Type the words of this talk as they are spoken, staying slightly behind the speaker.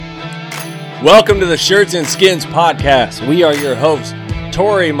Welcome to the Shirts and Skins podcast. We are your hosts,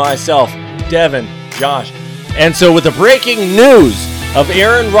 Tori, myself, Devin, Josh. And so with the breaking news of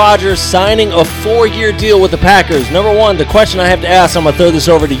Aaron Rodgers signing a 4-year deal with the Packers, number one, the question I have to ask, I'm going to throw this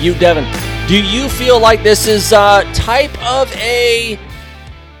over to you, Devin. Do you feel like this is type of a,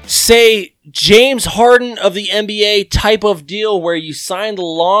 say, James Harden of the NBA type of deal where you signed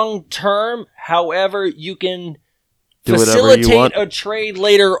long-term, however, you can facilitate a trade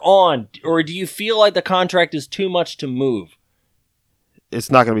later on? Or do you feel like the contract is too much to move?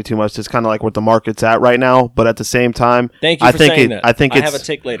 It's not going to be too much. It's kind of like what the market's at right now. But at the same time, thank you for saying that. I have a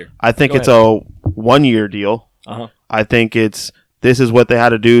take later. I think it's a 1-year deal. I think this is what they had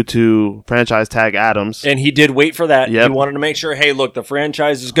to do to franchise tag Adams. And he did wait for that. Yep. He wanted to make sure, hey, look, the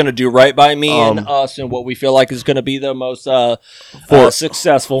franchise is going to do right by me and us and what we feel like is going to be the most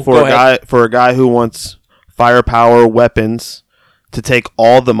successful. For a guy who wants firepower, weapons, to take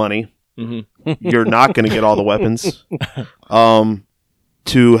all the money, you're not going to get all the weapons.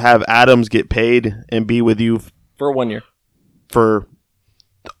 To have Adams get paid and be with you for 1 year. For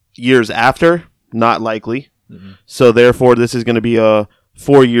years after, not likely. So therefore, this is going to be a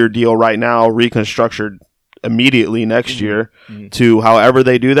 4-year deal right now, reconstructed immediately next year to however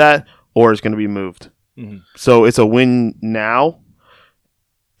they do that, or it's going to be moved. So it's a win now,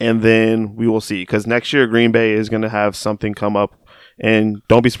 and then we will see. Because next year, Green Bay is going to have something come up, and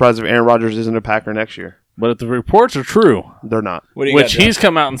don't be surprised if Aaron Rodgers isn't a Packer next year. But if the reports are true, they're not. Which he's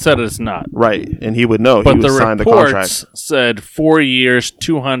come out and said it's not. Right, and he would know. But he would sign the contract. The reports said 4 years,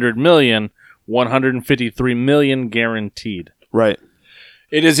 $200 million, $153 million guaranteed. Right.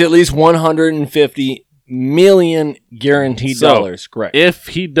 It is at least $150 million guaranteed dollars. Correct. If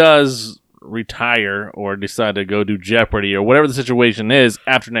he does retire or decide to go do Jeopardy or whatever the situation is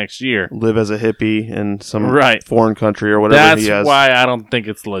after next year, live as a hippie in some foreign country or whatever that's he has. That's why I don't think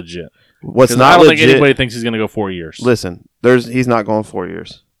it's legit. What's not I don't legit, think anybody thinks he's going to go 4 years. Listen, he's not going 4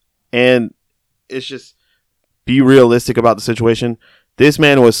 years. And it's just, be realistic about the situation. This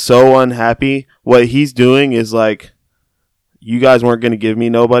man was so unhappy. What he's doing is like, you guys weren't going to give me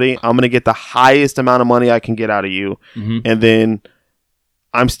nobody. I'm going to get the highest amount of money I can get out of you. And then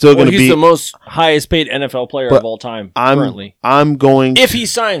I'm still going to be... He's the most highest paid NFL player of all time currently. I'm going... If he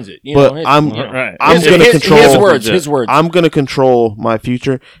signs it. I'm going to control... His words. I'm going to control my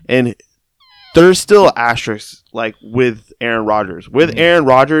future. And there's still asterisks like with Aaron Rodgers. With Aaron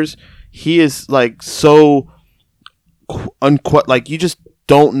Rodgers, he is like so... like you just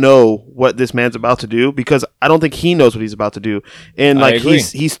don't know what this man's about to do, because I don't think he knows what he's about to do. And like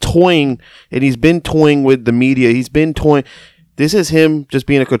he's toying, and he's been toying with the media. He's been toying... This is him just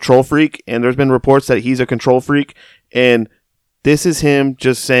being a control freak, and there's been reports that he's a control freak, and this is him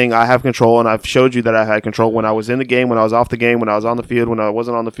just saying, I have control, and I've showed you that I had control when I was in the game, when I was off the game, when I was on the field, when I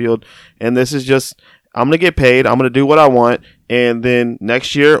wasn't on the field, and this is just, I'm going to get paid, I'm going to do what I want, and then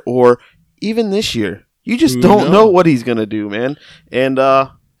next year, or even this year, you just don't know what he's going to do, man, and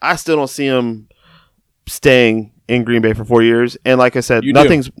I still don't see him staying in Green Bay for 4 years, and like I said, I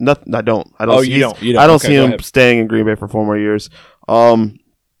don't see him staying in Green Bay for 4 more years. And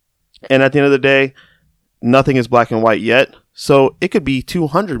at the end of the day, nothing is black and white yet, so it could be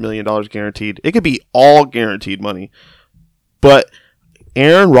 $200 million guaranteed. It could be all guaranteed money. But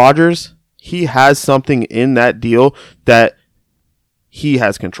Aaron Rodgers, he has something in that deal that he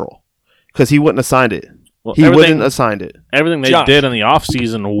has control, because he wouldn't have signed it. Well, he wouldn't have signed it. Everything they did in the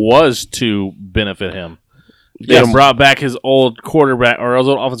offseason was to benefit him. They brought back his old quarterback, or his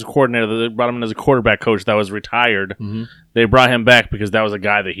old offensive coordinator. They brought him in as a quarterback coach that was retired. They brought him back because that was a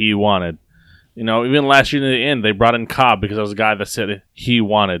guy that he wanted. You know, even last year in the end, they brought in Cobb because that was a guy that said he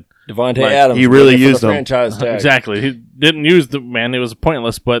wanted. Devontae Adams. He really used them. Franchise tag. Exactly. He didn't use the man. It was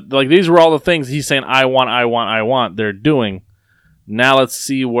pointless. But like these were all the things he's saying, I want. They're doing. Now let's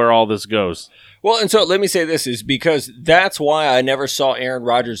see where all this goes. Well, and so let me say this is because that's why I never saw Aaron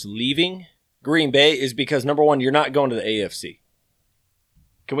Rodgers leaving Green Bay, is because, number one, you're not going to the AFC.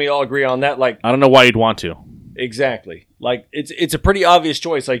 Can we all agree on that? Like, I don't know why you'd want to. Exactly. Like, it's a pretty obvious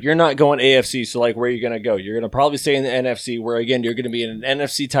choice. Like, you're not going AFC, so like, where are you going to go? You're going to probably stay in the NFC, where again, you're going to be in an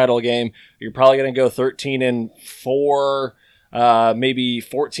NFC title game. You're probably going to go 13-4, maybe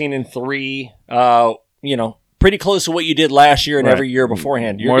 14-3. Pretty close to what you did last year and every year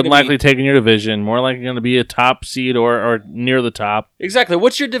beforehand. You're more likely taking your division, more likely going to be a top seed or near the top. Exactly.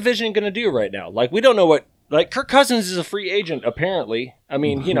 What's your division going to do right now? Like, we don't know what... Like, Kirk Cousins is a free agent, apparently. I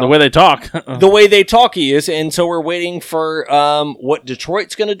mean, the way they talk. The way they talk, he is. And so we're waiting for what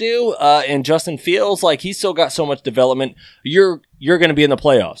Detroit's going to do. And Justin Fields, like, he's still got so much development. You're going to be in the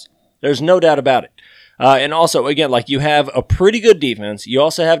playoffs. There's no doubt about it. And also, again, like you have a pretty good defense. You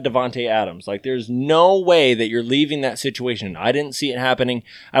also have Devontae Adams. Like there's no way that you're leaving that situation. I didn't see it happening.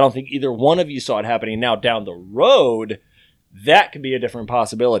 I don't think either one of you saw it happening. Now down the road, that could be a different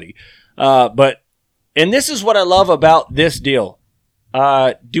possibility. And this is what I love about this deal.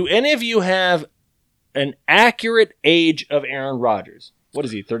 Do any of you have an accurate age of Aaron Rodgers? What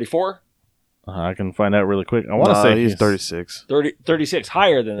is he, 34? I can find out really quick. I want to say he's 36. 36,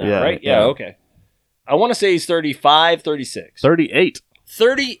 higher than that, right? Yeah, okay. I want to say he's 35, 36. 38.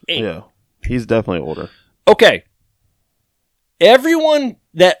 38. Yeah, he's definitely older. Okay. Everyone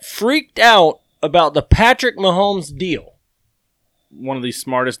that freaked out about the Patrick Mahomes deal. One of the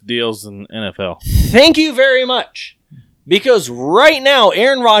smartest deals in NFL. Thank you very much. Because right now,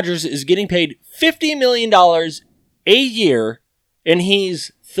 Aaron Rodgers is getting paid $50 million a year, and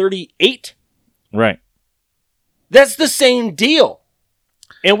he's 38. Right. That's the same deal.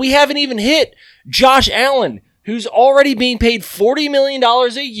 And we haven't even hit Josh Allen, who's already being paid $40 million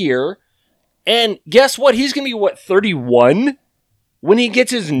a year. And guess what? He's going to be, 31 when he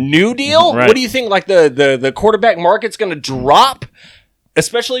gets his new deal? Right. What do you think? Like the quarterback market's going to drop?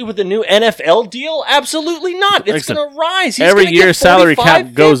 Especially with the new NFL deal? Absolutely not. It's going to rise. He's every year salary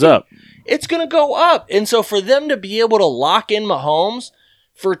cap goes up. It's going to go up. And so for them to be able to lock in Mahomes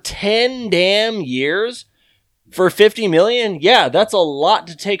for 10 damn years for $50 million, yeah, that's a lot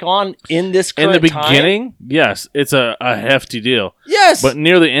to take on in this current time. In the time. beginning, yes, it's a hefty deal. Yes. But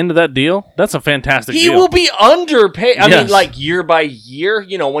near the end of that deal, that's a fantastic deal. He will be underpaid. I mean, like year by year,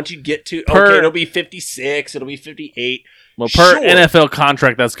 once you get to, it'll be 56, it'll be 58. Well, per NFL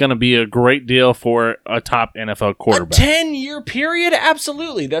contract, that's going to be a great deal for a top NFL quarterback. A 10-year period?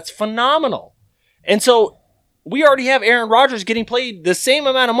 Absolutely. That's phenomenal. And so we already have Aaron Rodgers getting paid the same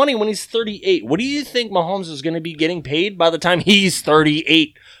amount of money when he's 38. What do you think Mahomes is going to be getting paid by the time he's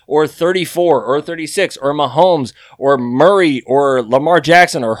 38 or 34 or 36 or Mahomes or Murray or Lamar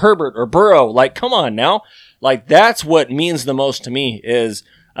Jackson or Herbert or Burrow? Like, come on now. Like, that's what means the most to me is,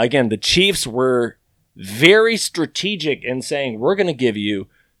 again, the Chiefs were very strategic in saying, we're going to give you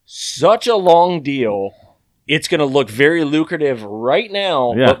such a long deal. It's going to look very lucrative right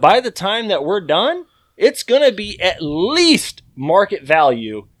now. Yeah. But by the time that we're done, it's going to be at least market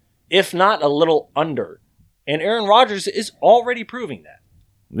value, if not a little under. And Aaron Rodgers is already proving that.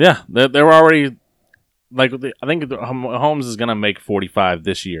 Yeah, they were already, like, I think Mahomes is going to make 45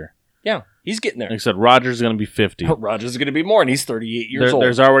 this year. Yeah, he's getting there. Like I said, Rodgers is going to be 50. Rodgers is going to be more, and he's 38 years old.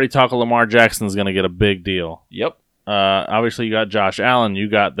 There's already talk of Lamar Jackson is going to get a big deal. Yep. Obviously, you got Josh Allen, you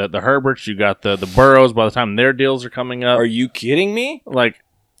got the Herberts, you got the Burrows. By the time their deals are coming up, are you kidding me? Like,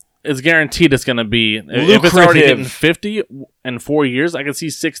 it's guaranteed it's going to be. Lucrative. If it's already hitting 50 in 4 years, I can see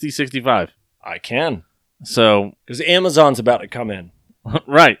 60, 65. I can. So, because Amazon's about to come in.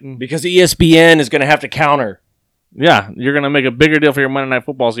 Right. Because ESPN is going to have to counter. Yeah, you're going to make a bigger deal for your Monday Night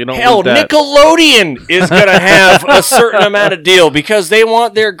Football, so you don't Hell, lose that. Nickelodeon is going to have a certain amount of deal because they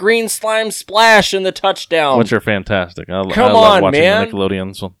want their green slime splash in the touchdown. Which are fantastic. I love watching man. the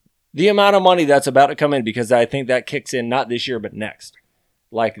Nickelodeon. So. The amount of money that's about to come in, because I think that kicks in not this year, but next.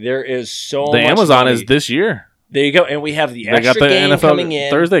 Like, there is so much The Amazon money. is this year. There you go. And we have the They extra got the game NFL coming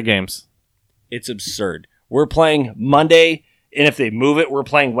in. Thursday games. It's absurd. We're playing Monday, and if they move it, we're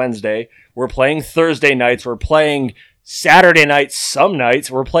playing Wednesday. We're playing Thursday nights. We're playing Saturday nights some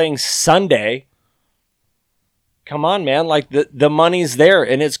nights. We're playing Sunday. Come on, man. Like, the money's there,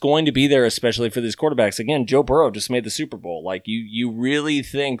 and it's going to be there, especially for these quarterbacks. Again, Joe Burrow just made the Super Bowl. Like, you really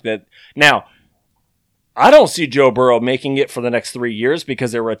think that... Now, I don't see Joe Burrow making it for the next 3 years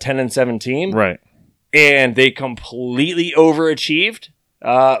because they were a 10-7 team. Right. And they completely overachieved.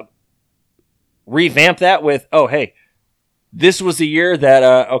 Revamp that with, oh, hey, this was the year that,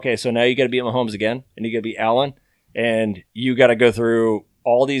 okay, so now you got to beat Mahomes again, and you got to beat Allen, and you got to go through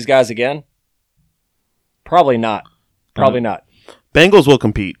all these guys again? Probably not. Probably not. Bengals will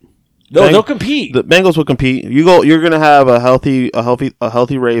compete. They'll compete. The Bengals will compete. You're going to have a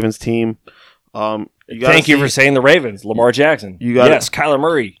healthy Ravens team. Thank you for saying the Ravens. Lamar Jackson. Yes, Kyler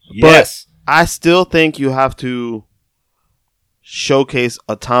Murray. Yes. But I still think you have to showcase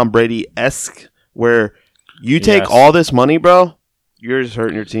a Tom Brady-esque where you take all this money, bro, you're just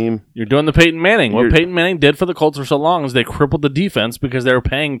hurting your team. You're doing the Peyton Manning. What Peyton Manning did for the Colts for so long is they crippled the defense because they were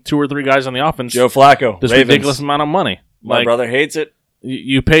paying 2 or 3 guys on the offense. Joe Flacco. This Ravens. ridiculous amount of money. My brother hates it.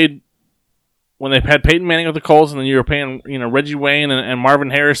 You paid when they had Peyton Manning with the Colts, and then you were paying Reggie Wayne and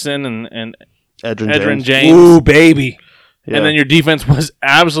Marvin Harrison and Edgerrin James. Ooh, baby. Yeah. And then your defense was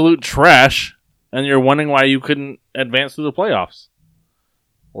absolute trash, and you're wondering why you couldn't advance through the playoffs.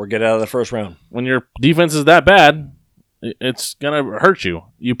 Or get out of the first round. When your defense is that bad, it's going to hurt you.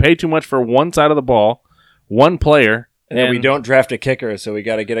 You pay too much for one side of the ball, one player. And then we don't draft a kicker, so we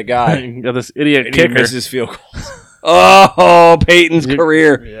got to get a guy. Got this idiot And he kicker. misses field goals. Oh, Peyton's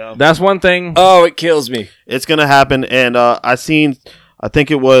career. Yeah. That's one thing. Oh, it kills me. It's gonna happen, and I think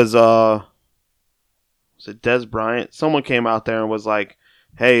it was it Des Bryant? Someone came out there and was like,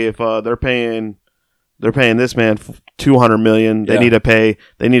 "Hey, if they're paying this man $200 million, they need to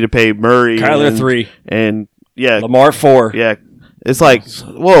pay Murray, Kyler 3, and yeah, Lamar 4. yeah." It's like,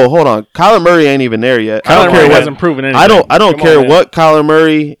 whoa, hold on, Kyler Murray ain't even there yet. Kyler Murray hasn't proven anything. I don't Come care on, man. what Kyler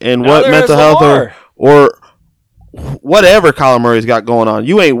Murray and what Neither mental is health Lamar. or whatever Kyler Murray's got going on.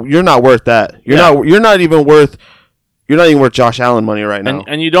 You're not worth that. You're not even worth Josh Allen money right now.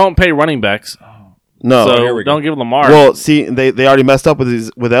 And you don't pay running backs. No. So here we go. don't give Lamar. Well, see, they already messed up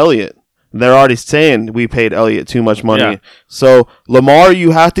with Elliott. They're already saying we paid Elliott too much money. Yeah. So Lamar, you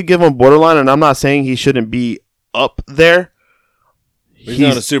have to give him borderline, and I'm not saying he shouldn't be up there. He's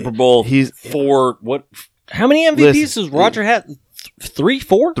not a Super Bowl. He's 4. What? How many MVPs does Roger have? 3,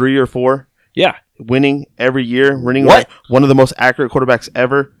 4? 3 or 4. Yeah. Winning every year, winning What? like one of the most accurate quarterbacks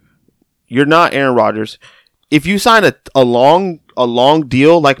ever. You're not Aaron Rodgers. If you sign a long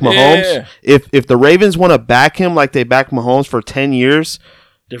deal like Mahomes, Yeah. if the Ravens want to back him like they backed Mahomes for 10 years,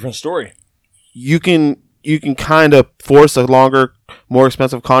 Different story. you can kind of force a longer, more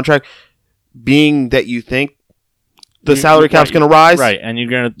expensive contract, being that you think the salary cap's going to rise. right, and you're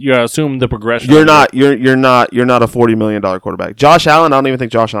gonna assume the progression. You're not a $40 million quarterback. Josh Allen, I don't even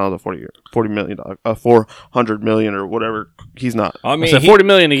think Josh Allen is a $40 million, $400 million or whatever. He's not. I mean, So $40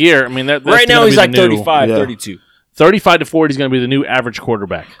 million a year. I mean, that's right now gonna he's be the like new- 35, Yeah. 32. 35 to 40 is going to be the new average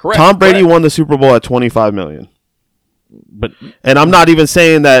quarterback. Correct. Tom Brady correct. won the Super Bowl at $25 million. But And I'm not even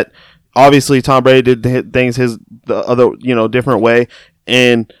saying that. Obviously, Tom Brady did things the other different way.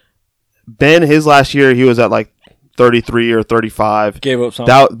 And Ben, his last year, he was at like 33 or 35. Gave up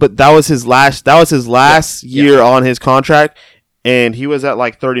something. That was his last year on his contract, and he was at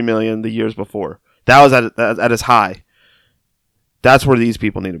like 30 million the years before. That was at his high. That's where these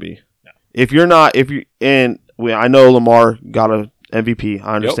people need to be. Yeah. I know Lamar got a MVP.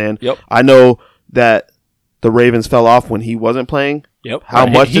 I understand. Yep. I know that the Ravens fell off when he wasn't playing. Yep. How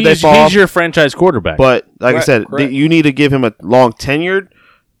much did they fall He's off? your franchise quarterback. But like I Correct, said, correct. you need to give him a long tenured,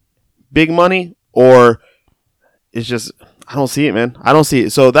 big money, or it's just I don't see it, man. I don't see it.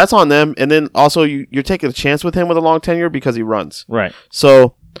 So that's on them. And then also you're taking a chance with him with a long tenure because he runs. right.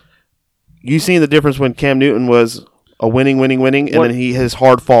 So you've seen the difference when Cam Newton was a winning, and What- then his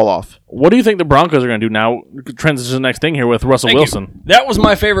hard fall off. What do you think the Broncos are going to do now? Transition to the next thing here with Russell Thank Wilson. you. That was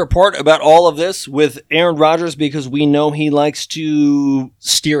my favorite part about all of this with Aaron Rodgers because we know he likes to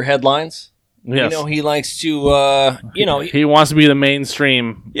steer headlines. Yes. He likes to, He wants to be the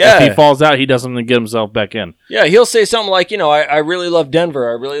mainstream. Yeah. If he falls out, he doesn't get himself back in. yeah, he'll say something like, I really love Denver.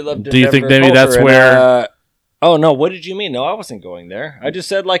 I really love Denver. Do you think maybe culture. that's And, where- oh, no, what did you mean? No, I wasn't going there. I just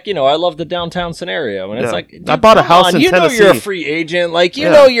said, I love the downtown scenario. And it's Yeah. like, I dude, bought a come house on. in You know Tennessee. you're a free agent. You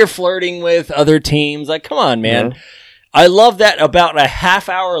Yeah. know you're flirting with other teams. Come on, man. Yeah. I love that about a half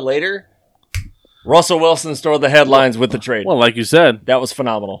hour later, Russell Wilson stored the headlines with the trade. Well, like you said. That was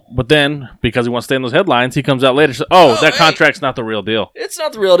phenomenal. But then, because he wants to stay in those headlines, he comes out later and says, that hey. contract's not the real deal. It's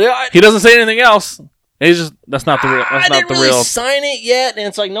not the real deal. He doesn't say anything else. He's just, that's not the real. I That's not didn't the really real. sign it yet, and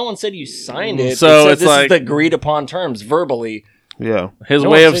it's like no one said you signed it. So It said it's this like- is the agreed upon terms verbally. Yeah. His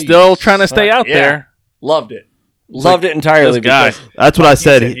No way one of said still you trying to stay signed- out Yeah. there. Loved it. Loved it entirely. this guy. because That's what I he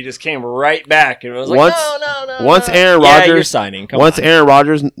said. He just came right back and was like, Once- no. once Aaron Yeah, Rodgers- you're signing. Come Once on. Aaron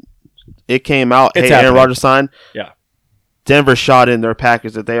Rodgers, it came out, It's hey, Aaron happening. Rodgers signed. Yeah. Denver shot in their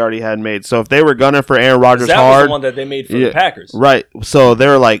package that they already had made. So if they were gunning for Aaron Rodgers that was hard, the one that they made for Yeah. the Packers. right? So they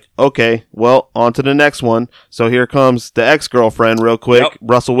were like, okay, well, on to the next one. So here comes the ex-girlfriend, real quick, Yep.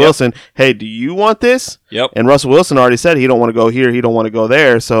 Russell Wilson. Hey, do you want this? Yep. And Russell Wilson already said he don't want to go here, he don't want to go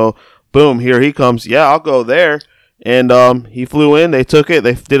there. So boom, here he comes. Yeah, I'll go there. And he flew in. They took it.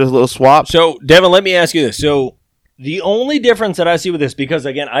 They did a little swap. So, Devin, let me ask you this. So, the only difference that I see with this, because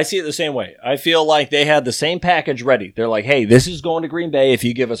again, I see it the same way. I feel like they had the same package ready. They're like, hey, this is going to Green Bay if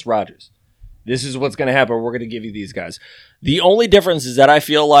you give us Rodgers. This is what's going to happen. We're going to give you these guys. The only difference is that I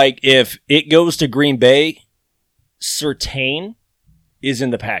feel like if it goes to Green Bay, Surtain is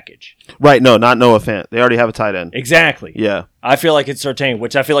in the package. Right? No, not Noah Fant. They already have a tight end. Exactly. Yeah. I feel like it's Surtain,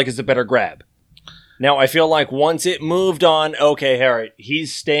 which I feel like is a better grab. Now, I feel like once it moved on, okay, all right,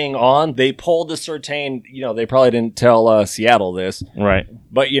 he's staying on. They pulled the Surtain. They probably didn't tell Seattle this. Right.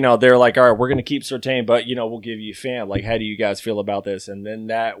 But, they're like, all right, we're going to keep Surtain, but, we'll give you Fant. Like, how do you guys feel about this? And then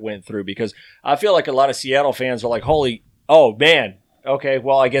that went through because I feel like a lot of Seattle fans are like, oh, man, okay,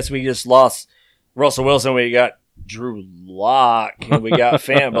 well, I guess we just lost Russell Wilson. We got Drew Lock and we got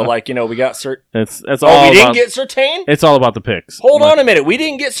Fant, but like, we got That's Oh, all. we didn't get Surtain? It's all about the picks. Hold on a minute. We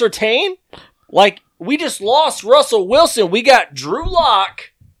didn't get Surtain? Like, we just lost Russell Wilson. We got Drew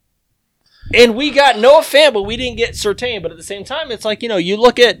Lock and we got Noah Fant, but we didn't get Surtain. But at the same time, it's like, you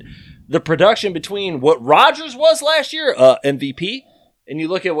look at the production between what Rodgers was last year, MVP, and you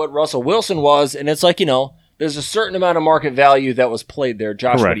look at what Russell Wilson was, and it's like, there's a certain amount of market value that was played there.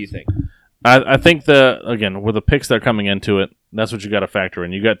 Josh, Correct. What do you think? I think with the picks that are coming into it, that's what you got to factor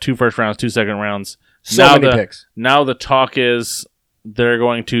in. You got 2 first rounds, 2 second rounds. So many picks. Now the talk is they're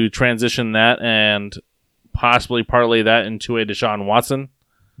going to transition that and possibly parlay that into a Deshaun Watson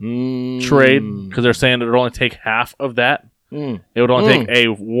trade because they're saying it would only take half of that. It would only take a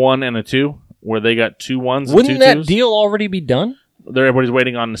 1 and a 2, where they got 2 1s. Wouldn't and 2 that 2s. deal already be done? Everybody's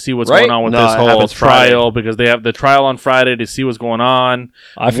waiting on to see what's Right? going on with No, this it whole happens trial because they have the trial on Friday to see what's going on.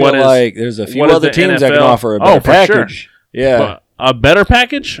 I feel What is- like there's a few what is other the teams that can NFL? offer a Oh, better for sure. package. Yeah. But a better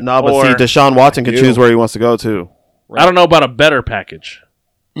package? No, but Or- see, Deshaun Watson can do. choose where he wants to go to. I don't know about a better package.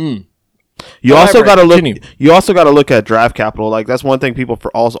 You Elaborate. also got to look. Continue. You also got to look at draft capital. Like that's one thing people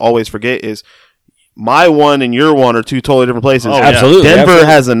always forget is my 1 and your 1 are 2 totally different places. Oh, yeah. Absolutely. Denver absolutely.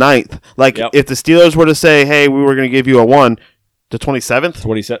 has a 9th. Like Yep. if the Steelers were to say, "Hey, we were going to give you a 1," the 27th.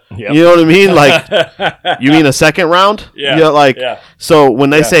 27. Yep. You know what I mean? Like you mean a second round? Yeah. You know, like Yeah. so when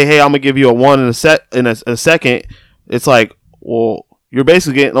they Yeah. say, "Hey, I'm gonna give you a 1 in a second," it's like, well, you're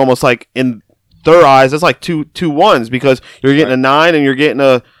basically getting almost like in their eyes, that's like two 1s because you're getting a 9 and you're getting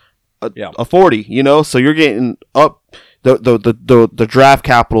a 40. So you're getting up. The draft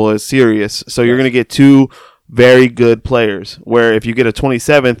capital is serious. So you're gonna get 2 very good players. Where if you get a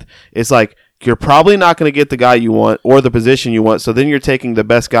 27th, it's like you're probably not going to get the guy you want or the position you want. So then you're taking the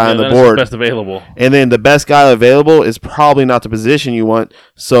best guy on the That is board. best available. And then the best guy available is probably not the position you want.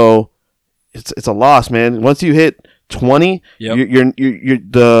 So it's a loss, man. Once you hit 20, Yep. you're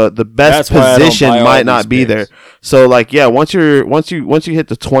the best That's why I don't position buy all might these not be picks. there. So like once you hit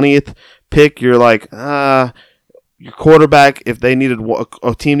the 20th pick, you're like your quarterback. If they needed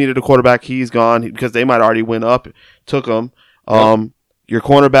a team needed a quarterback, he's gone because they might already went up, took him. Your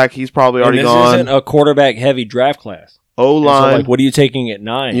cornerback, he's probably already and this gone. isn't a quarterback-heavy draft class. O-line. So, like, what are you taking at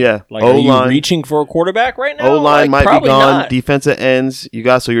 9? Yeah. Like, are you O-line. reaching for a quarterback right now? O-line Like, might be probably gone. not. Defensive ends.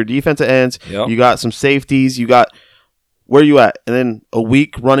 Your defensive ends. Yep. You got some safeties. You got where you at? And then a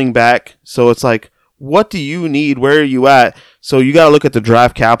weak running back. So it's like, what do you need? Where are you at? So you got to look at the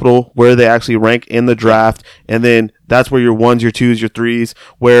draft capital, where they actually rank in the draft. And then that's where your 1s, your 2s, your 3s,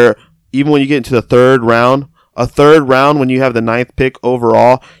 where even when you get into the third round, a third round, when you have the 9th pick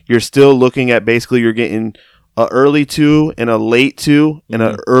overall, you're still looking at basically you're getting a early 2 and a late 2 and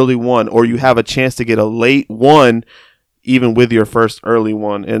an early 1, or you have a chance to get a late 1 even with your first early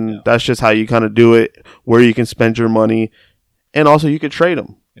 1. And that's just how you kind of do it, where you can spend your money. And also you could trade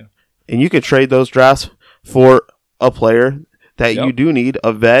them. Yeah. And you could trade those drafts for a player that Yep. you do need,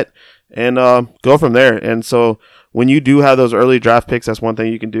 a vet, and go from there. And so when you do have those early draft picks, that's one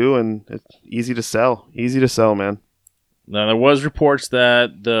thing you can do, and it's easy to sell. Easy to sell, man. Now, there was reports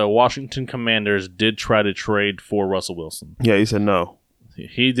that the Washington Commanders did try to trade for Russell Wilson. Yeah, he said no.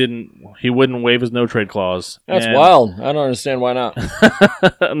 He didn't. He wouldn't waive his no-trade clause. That's And- wild. I don't understand why not.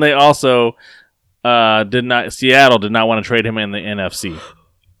 and they also did not. Seattle did not want to trade him in the NFC.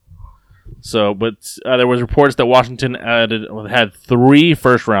 So, but there was reports that Washington had 3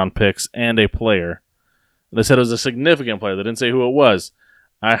 first-round picks and a player. They said it was a significant player. They didn't say who it was.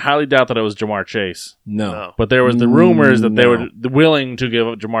 I highly doubt that it was Jamar Chase. No. But there was the rumors that they No. were willing to give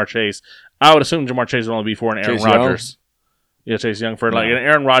up Jamar Chase. I would assume Jamar Chase would only be for an Aaron Chase Young? Rodgers. Yeah, Chase Young for like No. an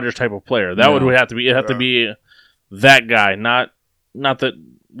Aaron Rodgers type of player. That No. would have to be that guy. Not that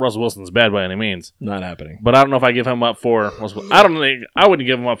Russell Wilson's bad by any means. Not happening. But I don't know if I give him up for Russell. I wouldn't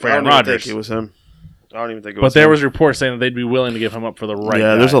give him up for I Aaron don't even Rodgers. think it was him. I don't even think it was But there him. was reports saying that they'd be willing to give him up for the right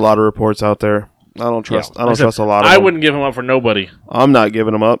yeah, guy. there's a lot of reports out there. I don't trust. I don't trust a lot of I them. wouldn't give him up for nobody. I'm not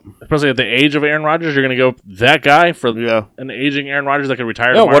giving him up. Especially at the age of Aaron Rodgers, you're going to go that guy for Yeah. an aging Aaron Rodgers that could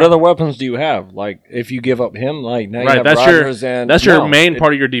retire No, tomorrow. what other weapons do you have? Like, if you give up him, like, now you Right, have that's Rodgers and... that's your no, main it-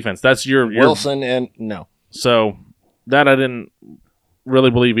 part of your defense. That's your Wilson and... No. So that I didn't really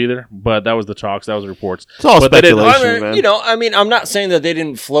believe either, but that was the talks, that was the reports. It's all But they didn't- speculation, man. I'm not saying that they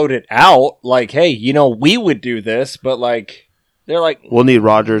didn't float it out. Like, hey, we would do this, but, like, they're like... We'll need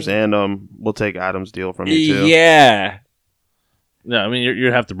Rodgers, and we'll take Adams' deal from you too. Yeah. Yeah, I mean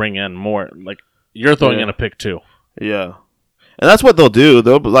you have to bring in more. Like you're throwing Yeah. in a pick too. Yeah, and that's what they'll do.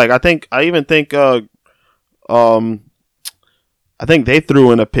 They'll like. I even think. I think they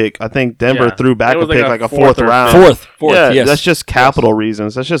threw in a pick. I think Denver threw back a pick like a fourth round. Fourth, yeah, yes. That's just capital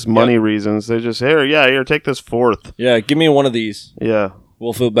reasons. That's just money reasons. They're just, here, take this fourth. Yeah, give me one of these. Yeah.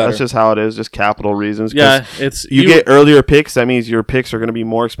 We'll feel better. That's just how it is, just capital reasons. Yeah, you get earlier picks, that means your picks are going to be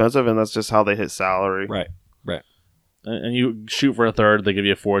more expensive, and that's just how they hit salary. Right. And you shoot for a third, they give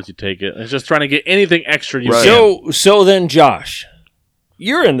you a fourth, you take it. It's just trying to get anything extra you Right. can. So then, Josh,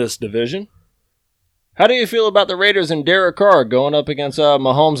 you're in this division. How do you feel about the Raiders and Derek Carr going up against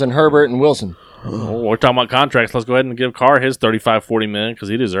Mahomes and Herbert and Wilson? Well, we're talking about contracts. Let's go ahead and give Carr his $35-40 million because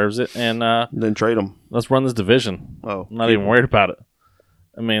he deserves it. And then trade him. let's run this division. Oh, I'm not even worried about it.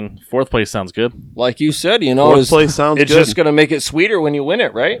 I mean, fourth place sounds good. Like you said, Fourth place sounds it's good. just going to make it sweeter when you win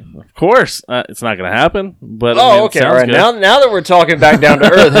it, right? Of course. It's not going to happen. But Okay. All right. Good. Now that we're talking back down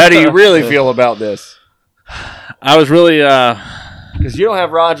to earth, how do you really feel about this? I was really Because you don't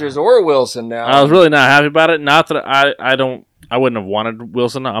have Rodgers or Wilson now. I was really not happy about it. Not that I wouldn't have wanted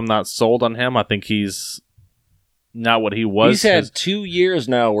Wilson. I'm not sold on him. I think he's not what he was. He's had 2 years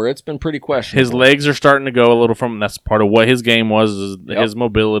now where it's been pretty questionable. His legs are starting to go a little from. That's part of what his game was. Is his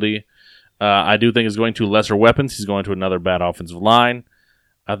mobility. I do think he's going to lesser weapons. He's going to another bad offensive line.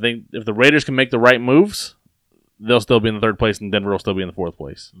 I think if the Raiders can make the right moves, they'll still be in the third place, and Denver will still be in the fourth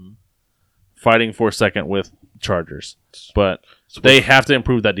place, fighting for second with Chargers. But they have to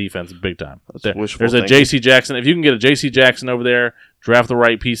improve that defense big time. There's a J.C. Jackson. If you can get a J.C. Jackson over there, draft the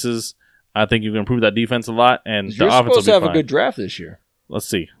right pieces, I think you can improve that defense a lot, and the You're offense will supposed be to have fine. a good draft this year. Let's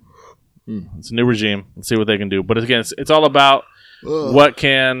see. It's a new regime. Let's see what they can do. But again, it's all about what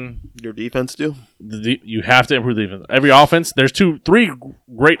can your defense do. You have to improve the defense. Every offense, there's 3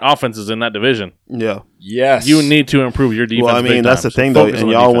 great offenses in that division. Yeah. Yes. You need to improve your defense. Well, I mean, big that's time. the thing, So though. focus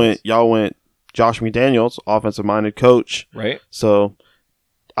And on the defense. y'all went Josh McDaniels, offensive-minded coach. Right. So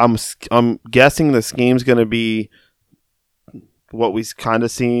I'm guessing the scheme's going to be what we kind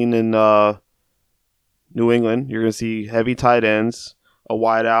of seen in New England. You're going to see heavy tight ends, a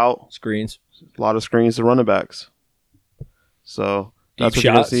wide out, Screens. a lot of screens to running backs. So that's Deep what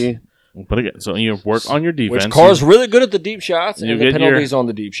you're going shots. to see. But again, so you work on your defense. Which Carr's really good at the deep shots You and the get penalties on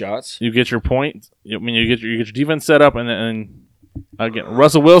the deep shots. You get your point. You get your defense set up, and again,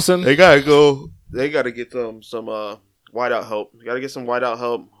 Russell Wilson. They got to go. They got to get them some wideout help. You got to get some wideout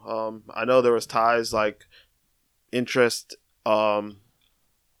help. I know there was ties like interest,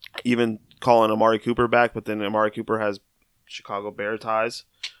 even calling Amari Cooper back, but then Amari Cooper has Chicago Bear ties.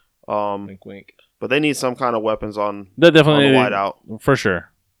 Wink, wink. But they need some kind of weapons on They the definitely wideout. for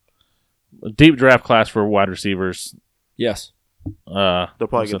sure. A deep draft class for wide receivers. Yes. They'll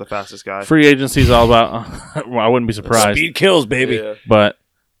probably get the fastest guy. Free agency is all about. Well, I wouldn't be surprised. Speed kills, baby. Yeah. But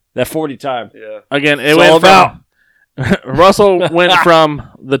That 40 time. Yeah. again, it It's went all from Russell went from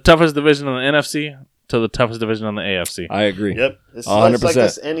the toughest division in the NFC to the toughest division in the AFC. I agree. Yep. It's 100%. like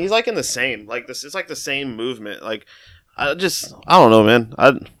this, and he's like in the same. Like this, it's like the same movement. Like I don't know, man.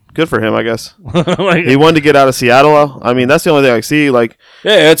 Good for him, I guess. Like, He wanted to get out of Seattle. I mean, that's the only thing I see. Like,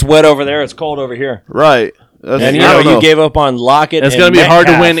 Yeah, it's wet over there. It's cold over here. right. That's, And, I don't know. you gave up on Lockett. it's and going to be hard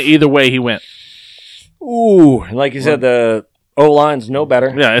to Metcalf. win either way he went. Ooh, like you said, the O-line's no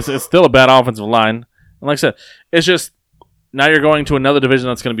better. Yeah, it's still a bad offensive line. And like I said, it's just now you're going to another division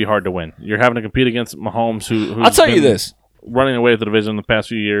that's going to be hard to win. You're having to compete against Mahomes, who's I'll tell you been this. running away with the division the past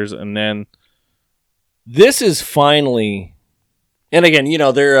few years, and then This is finally, and again,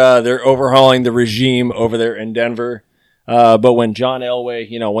 they're overhauling the regime over there in Denver. But when John Elway,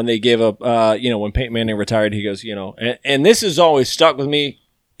 when they gave up, when Peyton Manning retired, he goes, and this has always stuck with me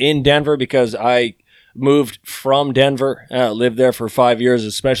in Denver because I moved from Denver, lived there for 5 years,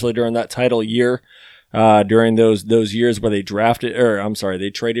 especially during that title year. During those years where they they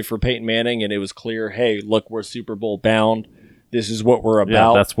traded for Peyton Manning, and it was clear, hey, look, we're Super Bowl bound. This is what we're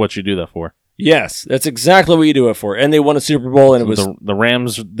about. yeah, that's what you do that for. Yes, that's exactly what you do it for. And they won a Super Bowl, and it was The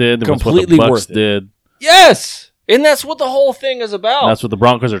Rams did. completely what the worth Bucs it. did. yes, and that's what the whole thing is about. That's what the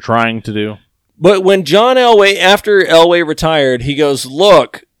Broncos are trying to do. But when John Elway, after Elway retired, he goes,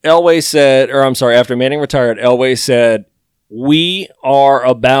 look, after Manning retired, Elway said, we are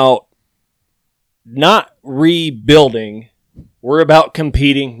about not rebuilding, we're about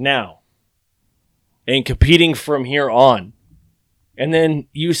competing now and competing from here on. And then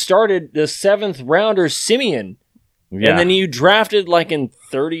you started the 7th rounder, Simeon. Yeah. And then you drafted like in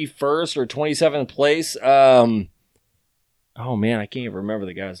 31st or 27th place. Oh man, I can't even remember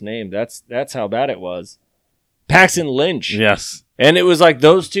the guy's name. That's how bad it was. Paxton Lynch. Yes. And it was like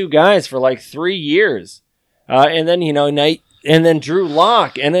those two guys for like 3 years. And then, and then Drew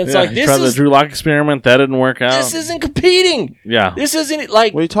Lock, and it's like this tried is the Drew Lock experiment that didn't work out. this isn't competing. Yeah, This isn't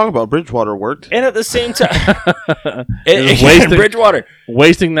like. What are you talking about? Bridgewater worked. And at the same time, It was wasting- Bridgewater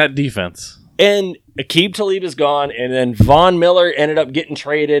wasting that defense. and Aqib Talib is gone, and then Von Miller ended up getting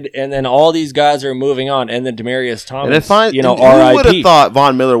traded, and then all these guys are moving on, and then Demaryius Thomas, And if I, you know, who would have RIP. thought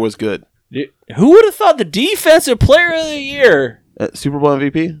Von Miller was good? Who would have thought the defensive player of the year Super Bowl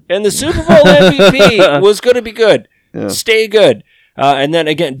MVP? and the Super Bowl MVP was going to be good, Yeah. stay good, and then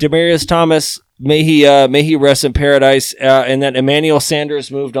again Demaryius Thomas, may he rest in paradise, and then Emmanuel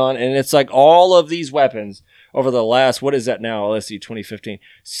Sanders moved on, and it's like all of these weapons over the last, what is that now? Let's see, 2015,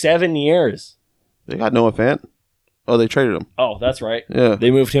 7 years. They got Noah Fant. Oh, they traded him. Oh, that's right. Yeah.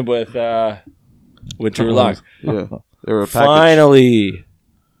 They moved him with Drew Lock. Yeah. They were a package. Finally,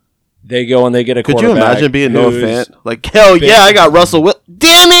 they go and they get a Could quarterback. you imagine being Noah who's- Fant? Like, hell yeah, I got Russell Wilson.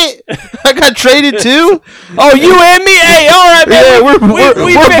 Damn it! I got traded too? Oh, you and me? Hey, all right, man. Yeah, we're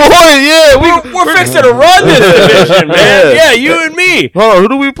boys. Yeah, We're fixing to run this division, man. Yeah, you and me. Hold on, who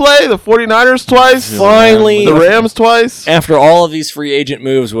do we play? The 49ers twice? Finally, The Rams twice? after all of these free agent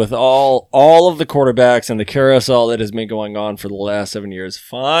moves with all of the quarterbacks and the carousel that has been going on for the last 7 years,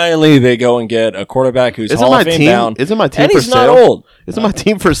 finally they go and get a quarterback who's Isn't Hall my of Fame team? bound. Isn't my team And for he's sale? not old. Isn't my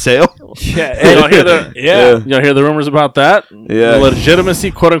team for sale? Yeah, Y'all hear the yeah. Y'all hear the rumors about that? Yeah. The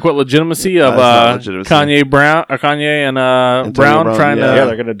legitimacy, quote unquote, legitimacy of not legitimacy. Kanye and Brown trying yeah. Yeah, to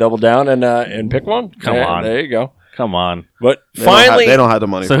they're going to double down and pick one. Come Yeah, on. there you go. come on. But They don't finally, have, they don't have the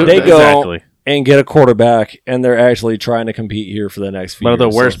money So for they that. go exactly. and get a quarterback, and they're actually trying to compete here for the next few But at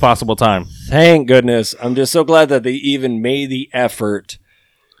years. the worst So possible time. thank goodness. I'm just so glad that they even made the effort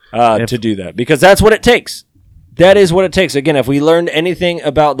to do that, because that's what it takes. That is what it takes. Again, if we learned anything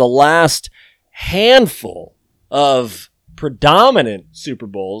about the last handful of predominant Super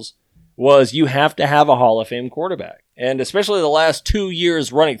Bowls, was you have to have a Hall of Fame quarterback. And especially the last 2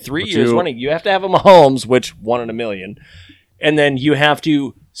 years running, 3 years running, you have to have a Mahomes, which 1 in a million. And then you have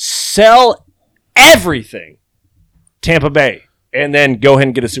to sell everything, Tampa Bay, and then go ahead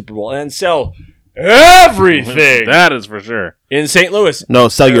and get a Super Bowl, and then sell everything That is for sure. in St. Louis. No,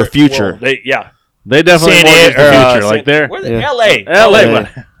 sell your future. Well, yeah. They definitely mortgage the future. Like they're where the Yeah. LA. LA.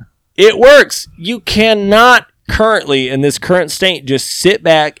 It works. You cannot currently, in this current state, just sit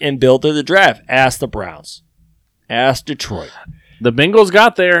back and build through the draft. Ask the Browns. Ask Detroit. The Bengals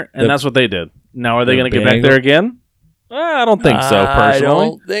got there, and The- that's what they did. Now, are they The going to get back Bengals- there again? I don't think so, I personally.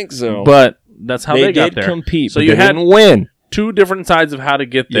 don't think so. But that's how they, they got did there. compete, So but you they had didn't win. two different sides of how to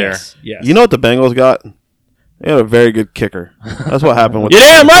get there. Yes. You know what the Bengals got? They had a very good kicker. That's what happened with You're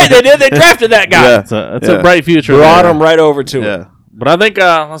damn right they did. They drafted that guy. Yeah. It's a Yeah. bright future. Brought there. him right over to Yeah. it. But I think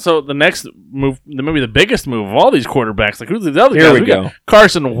so. The next move, maybe the biggest move of all these quarterbacks, like who's the other Here guys? we got go.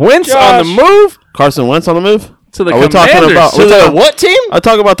 Carson Wentz Josh. on the move Carson Wentz on the move? to the Are we Commanders. talking about- To We're the talking- what team? I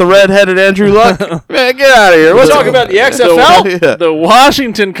talk about the red-headed Andrew Luck. Man, get out of here. We're talking about the XFL? Yeah. the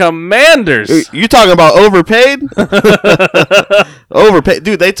Washington Commanders. You talking about overpaid? Overpaid,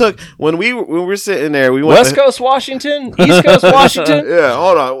 dude. They took when we were sitting there. We went West Coast Washington? East Coast Washington? Yeah,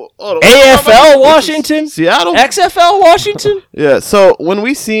 hold on. AFL Washington? Seattle. XFL Washington? Yeah. So when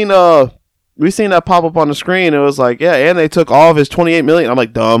we seen that pop up on the screen, it was like, yeah, and they took all of his $28 million. I'm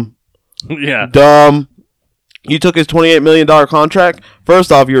like, dumb. You took his $28 million contract.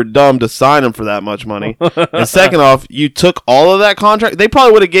 First off, you're dumb to sign him for that much money. And second off, you took all of that contract. They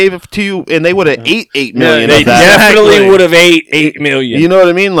probably would have gave it to you, and they would have ate $8 million They of that. definitely would have ate $8 million. You know what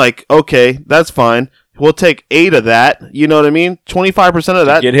I mean? Like, okay, that's fine. We'll take 8 of that. You know what I mean? 25% of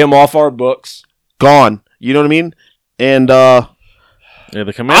that Get him off our books. gone. You know what I mean? And Yeah,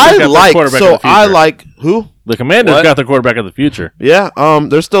 the Commanders got the quarterback of the future. I like who? The Commanders What? got the quarterback of the future. Yeah,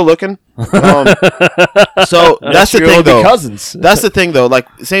 they're still looking. So that's the year thing, it'll be though. Cousins. That's the thing, though. Like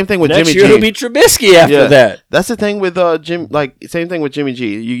same thing with Next Jimmy year G. it'll be Trubisky after Yeah. that. That's the thing with Jim. Like same thing with Jimmy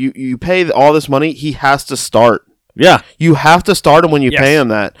G. You pay all this money, he has to start. Yeah, You have to start him when you Yes. pay him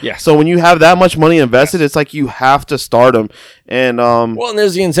that. Yes. So when you have that much money invested, it's like you have to start him. And Well, and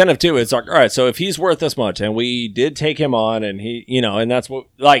there's the incentive too. It's like, all right, so if he's worth this much, and we did take him on, and he, and that's what,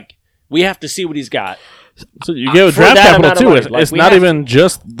 like, we have to see what he's got. so you gave For draft that capital amount of too. money, It's, like, it's we not have even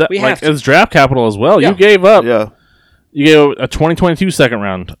just that. We Like have to. it's draft capital as well. Yeah. You gave up. yeah, You gave a 2022 second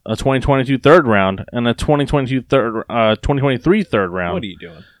round, a 2022 third round, and a 2023 third round. What are you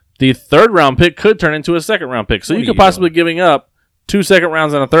doing? The third round pick could turn into a second round pick. So What you are could you possibly giving up 2 second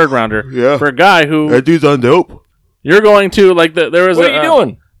rounds and a third rounder Yeah. for a guy who that dude's on dope. you're going to like. There was What are you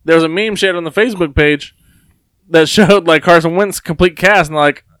doing? There was a meme shared on the Facebook page that showed like Carson Wentz complete cast and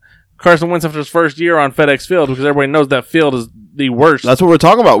like Carson Wentz after his first year on FedEx Field, because everybody knows that field is the worst. That's what we're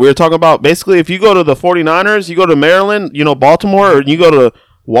talking about. We were talking about basically if you go to the 49ers, you go to Maryland, Baltimore, or you go to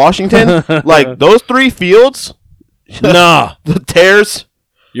Washington, like those 3 fields, Nah. the tears.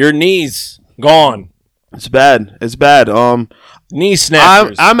 Your knees gone. It's bad. It's bad. Knee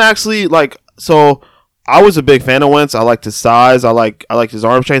snappers. I'm actually so I was a big fan of Wentz. I liked his size. I like his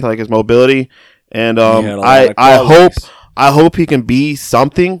arm strength. I like his mobility. And I hope he can be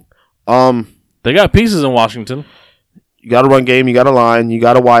something. They got pieces in Washington. You got a run game. You got a line. You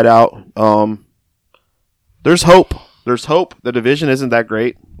got a wide out. There's hope. There's hope. The division isn't that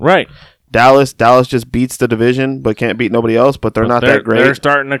great. Right. Dallas just beats the division, but can't beat nobody else. But they're not that great. They're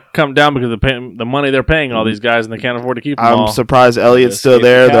starting to come down because of the money they're paying all these guys, and they can't afford to keep them all. I'm surprised Elliott's still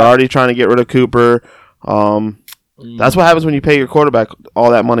there. They're already trying to get rid of Cooper. That's what happens when you pay your quarterback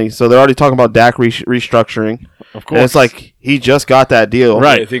all that money. So they're already talking about Dak restructuring. Of course. And it's like he just got that deal.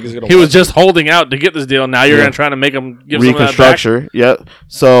 Right. He was just holding out to get this deal. Now you're going to try to make him give some of that back? Reconstructure. Yep.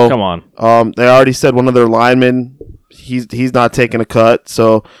 So come on. They already said one of their linemen, he's not taking a cut.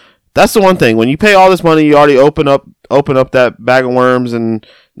 So that's the one thing. When you pay all this money, you already open up that bag of worms, and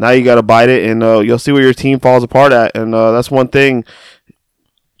now you got to bite it, and you'll see where your team falls apart at. And that's one thing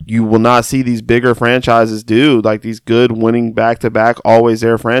you will not see these bigger franchises do, like these good winning back-to-back, always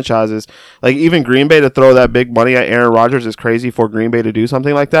there franchises. Like even Green Bay to throw that big money at Aaron Rodgers is crazy for Green Bay to do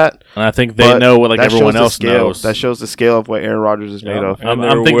something like that. And I think they know what everyone else knows. That shows the scale of what Aaron Rodgers is made of. I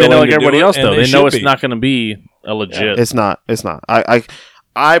think they know like everybody else though. They know it's not going to be a legit. It's not.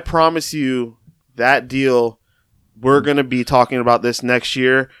 I promise you that deal. We're going to be talking about this next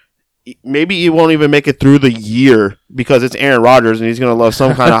year. Maybe he won't even make it through the year because it's Aaron Rodgers and he's going to love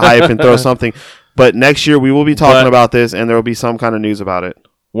some kind of hype and throw something. But next year we will be talking about this and there will be some kind of news about it.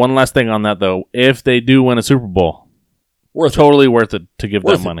 One last thing on that though. If they do win a Super Bowl, totally worth it to give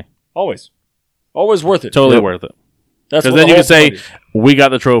that money. Always worth it. Totally worth it. Because then you can say, we got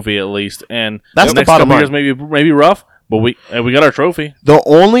the trophy at least. And that's the bottom line. Maybe rough. But we got our trophy. The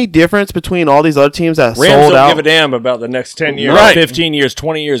only difference between all these other teams that Rams sold out, don't give a damn about the next 10 years, 15 years,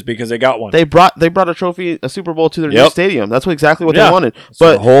 20 years because they got one. They brought a trophy, a Super Bowl to their new stadium. That's exactly what they wanted.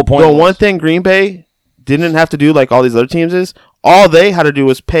 But the whole point. The one thing Green Bay didn't have to do like all these other teams is all they had to do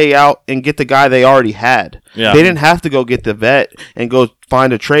was pay out and get the guy they already had. Yeah. They didn't have to go get the vet and go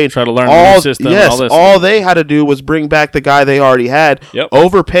find a trade. Try to learn the new system. Yes, and all this. all they had to do was bring back the guy they already had,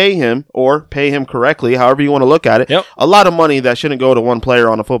 overpay him or pay him correctly, however you want to look at it. A lot of money that shouldn't go to one player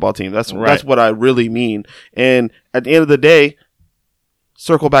on a football team. That's what I really mean. And at the end of the day,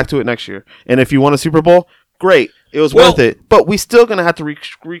 circle back to it next year. And if you want a Super Bowl, great. It was worth it. But we still going to have to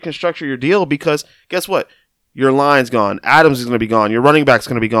reconstruct your deal because guess what? Your line's gone. Adams is going to be gone. Your running back's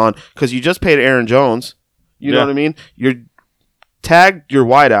going to be gone because you just paid Aaron Jones. You know what I mean? You're tagged your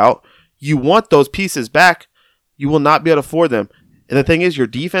wideout. You want those pieces back. You will not be able to afford them. And the thing is, your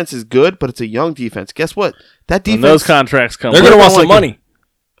defense is good, but it's a young defense. Guess what? That defense. When those contracts come, they're going to want some money.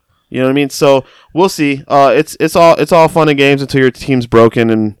 You know what I mean? So we'll see. It's all fun and games until your team's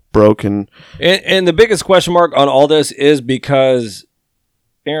broken. And the biggest question mark on all this is because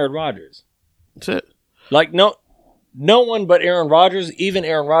Aaron Rodgers. That's it. Like no one but Aaron Rodgers, even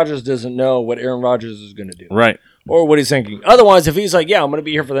Aaron Rodgers doesn't know what Aaron Rodgers is going to do. Right. Or what he's thinking. Otherwise, if he's like, yeah, I'm going to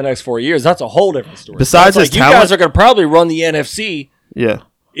be here for the next 4 years, that's a whole different story. Besides his talent, you guys are going to probably run the NFC, at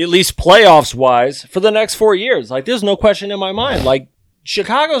least playoffs-wise, for the next 4 years. Like, there's no question in my mind. Like,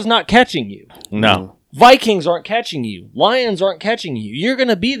 Chicago's not catching you. No. Vikings aren't catching you. Lions aren't catching you. You're going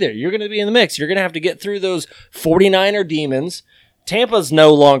to be there. You're going to be in the mix. You're going to have to get through those 49er demons. Tampa's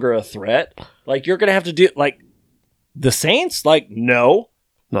no longer a threat. Like, you're going to have to do, like, the Saints? Like, no.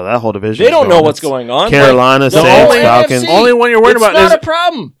 No, that whole division. They don't know what's going on. Carolina, like, Saints, Falcons. Only one you're worried about is not a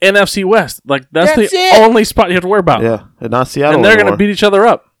problem. NFC West. Like, that's the only spot you have to worry about. Yeah, and not Seattle and they're going to beat each other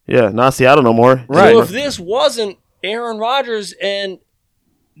up. Yeah, not Seattle no more. Right. So if this wasn't Aaron Rodgers and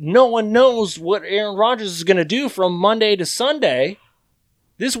no one knows what Aaron Rodgers is going to do from Monday to Sunday,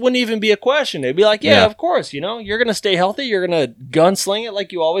 this wouldn't even be a question. They'd be like, yeah, of course, you're going to stay healthy. You're going to gunsling it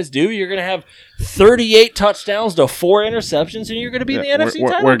like you always do. You're going to have 38 touchdowns to 4 interceptions, and you're going to be in the NFC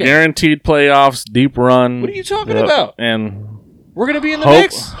title We're game. Guaranteed playoffs, deep run. What are you talking about? And we're going to be in the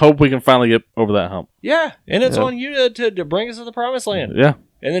mix. Hope we can finally get over that hump. Yeah, and it's on you to bring us to the promised land. Yeah.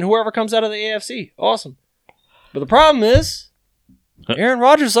 And then whoever comes out of the AFC, awesome. But the problem is, Aaron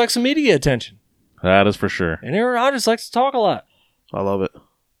Rodgers likes some media attention. That is for sure. And Aaron Rodgers likes to talk a lot. I love it.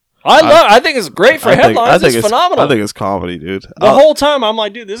 I think it's great for headlines. It's phenomenal. I think it's comedy, dude. The whole time I'm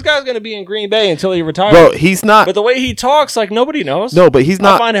like, dude, this guy's going to be in Green Bay until he retires. Bro, he's not. But the way he talks, like nobody knows. No, but he's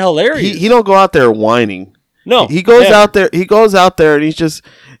not. I find it hilarious. He don't go out there whining. No, he goes out there. He goes out there and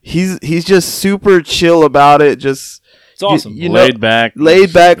he's just super chill about it. Just It's awesome. Laid back,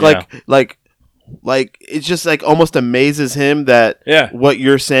 yeah. like it's just like almost amazes him that what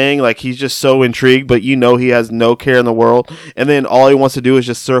you're saying, like he's just so intrigued, but he has no care in the world, and then all he wants to do is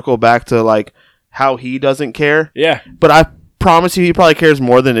just circle back to like how he doesn't care. Yeah, but I promise you, he probably cares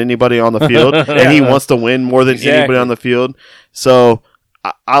more than anybody on the field, and he wants to win more than anybody on the field. So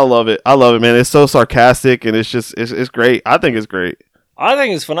I love it. I love it, man. It's so sarcastic, and it's great. I think it's great. I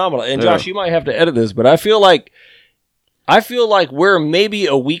think it's phenomenal. And Josh, you might have to edit this, but I feel like we're maybe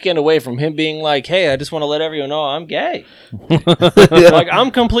a weekend away from him being like, "Hey, I just want to let everyone know I'm gay. Like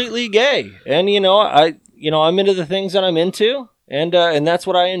I'm completely gay, and I'm into the things that I'm into, and that's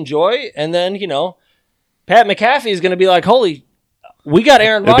what I enjoy." And then Pat McAfee is going to be like, "Holy, we got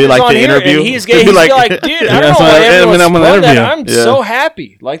Aaron Rodgers like on the here, interview. And he's gay." He's like, "Dude, I don't know why everyone's spun that. I'm so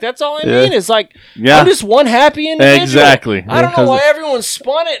happy. Like that's all I mean. It's like I'm just one happy individual. Exactly. I don't know why everyone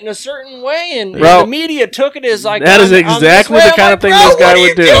spun it in a certain way, and the media took it as like that is exactly the kind of thing this guy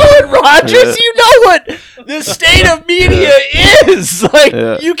would do. Doing, Rodgers? You know what the state of media is.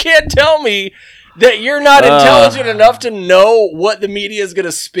 Like you can't tell me that you're not intelligent enough to know what the media is going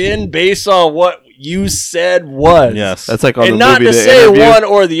to spin based on what you said was. Yes. That's like on and the not movie, to say one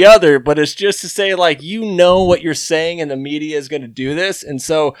or the other, but it's just to say like what you're saying and the media is going to do this. And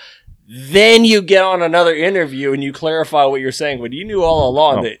so then you get on another interview and you clarify what you're saying, but you knew all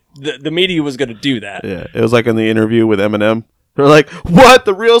along that the media was going to do that. Yeah. It was like in the interview with Eminem. They're like, "What?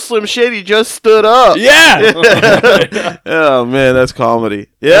 The real Slim Shady just stood up." Yeah. Oh man, that's comedy.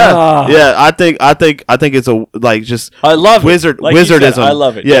 Yeah. Yeah. I think it's I love wizardism. I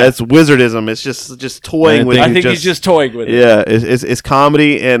love it. Yeah, it's wizardism. It's just toying with. I think he's just toying with it. Yeah, it's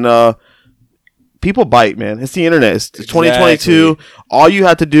comedy and people bite, man. It's the internet. It's 2022. All you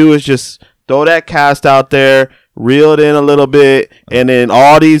have to do is just throw that cast out there. Reel it in a little bit, and then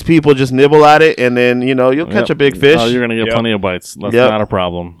all these people just nibble at it, and then you'll catch a big fish. Oh, you're gonna get plenty of bites. That's not a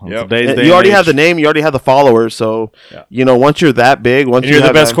problem. You already have the name, you already have the followers, so once you're that big, you're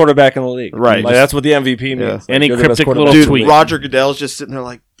the best quarterback in the league, right? Like, that's what the MVP means. Yeah. Like, any cryptic little dude, tweet. Roger Goodell's just sitting there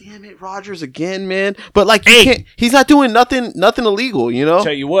like, "Damn it, Rodgers again, man!" But like, he's not doing nothing illegal,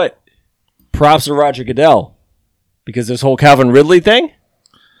 Tell you what, props to Roger Goodell because this whole Calvin Ridley thing.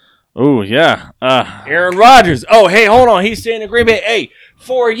 Oh, yeah. Aaron Rodgers. Oh, hey, hold on. He's staying in Green Bay. Hey,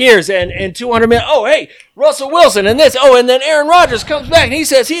 4 years and $200 million. Oh, hey, Russell Wilson and this. Oh, and then Aaron Rodgers comes back and he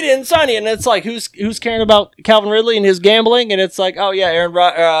says he didn't sign it. And it's like, who's caring about Calvin Ridley and his gambling? And it's like, oh, yeah,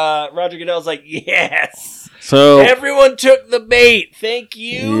 Roger Goodell's like, yes. So everyone took the bait. Thank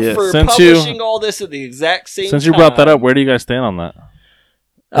you for publishing all this at the exact same time. Since you brought that up, where do you guys stand on that?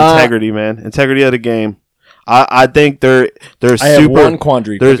 Integrity, man. Integrity of the game. I think there's I have one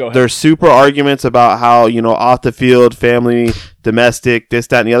quandary. There's super arguments about how off the field, family, domestic, this,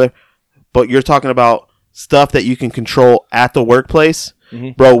 that, and the other. But you're talking about stuff that you can control at the workplace,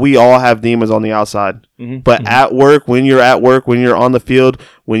 bro. We all have demons on the outside, but at work, when you're on the field,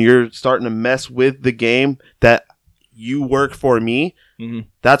 when you're starting to mess with the game that you work for me,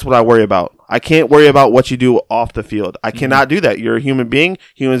 that's what I worry about. I can't worry about what you do off the field. I cannot do that. You're a human being.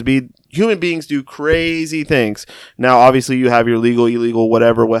 Human beings do crazy things. Now, obviously, you have your legal, illegal,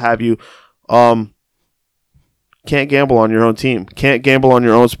 whatever, what have you. Can't gamble on your own team. Can't gamble on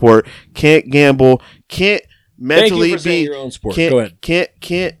your own sport. Can't gamble. Can't mentally be your own sport. Go ahead.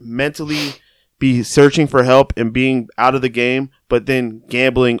 Can't mentally be searching for help and being out of the game, but then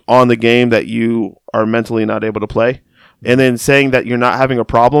gambling on the game that you are mentally not able to play, and then saying that you're not having a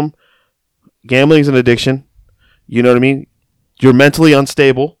problem. Gambling is an addiction. You know what I mean? You're mentally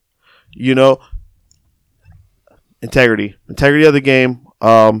unstable. Integrity of the game.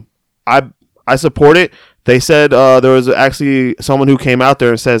 I support it. They said there was actually someone who came out there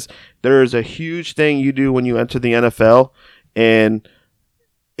and says there is a huge thing you do when you enter the NFL, and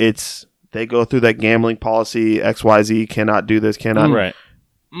they go through that gambling policy. XYZ cannot do this. Cannot. Right.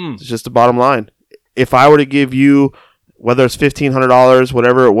 It's just the bottom line. If I were to give you, whether it's $1,500,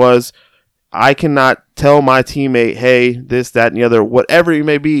 whatever it was, I cannot tell my teammate, hey, this, that, and the other, whatever it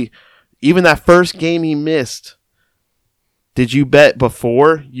may be. Even that first game he missed, did you bet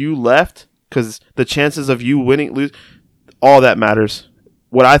before you left? Because the chances of you winning, lose, all that matters.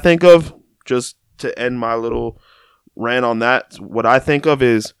 What I think of, just to end my little rant on that, what I think of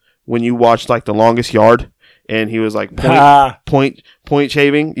is when you watch like The Longest Yard, and he was like point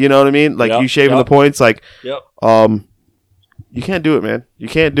shaving. You know what I mean? Like you shaving the points. Like, you can't do it, man. You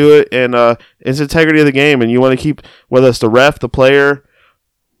can't do it, and it's integrity of the game, and you want to keep, whether it's the ref, the player,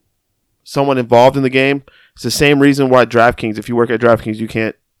 someone involved in the game. It's the same reason why DraftKings, if you work at DraftKings, you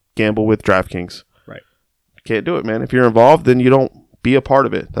can't gamble with DraftKings. Right. You can't do it, man. If you're involved, then you don't be a part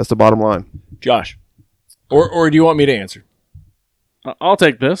of it. That's the bottom line. Josh. Or do you want me to answer? I'll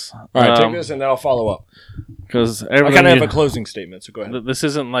take this. All right, take this, and then I'll follow up. Because I kind of have a closing statement, so go ahead. This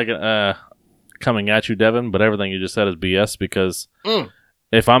isn't like coming at you, Devin, but everything you just said is BS. Because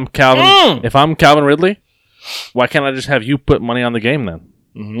if I'm Calvin Ridley, why can't I just have you put money on the game then?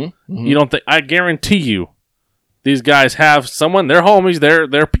 Mm-hmm. You don't think? I guarantee you, these guys have someone. They're homies.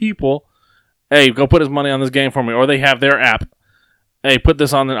 They're people. Hey, go put his money on this game for me, or they have their app. Hey, put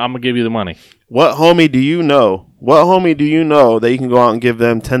this on, and I'm gonna give you the money. What homie do you know? What homie do you know that you can go out and give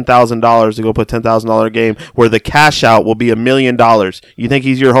them $10,000 to go put $10,000 game where the cash out will be $1 million? You think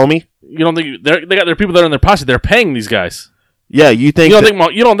he's your homie? You don't think they got their people that are in their posse? They're paying these guys. Yeah, you think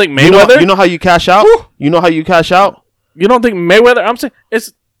you don't think Mayweather? You know how you cash out? You know how you cash out? You don't think Mayweather? I'm saying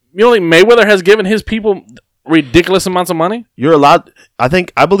you don't think Mayweather has given his people ridiculous amounts of money? You're allowed.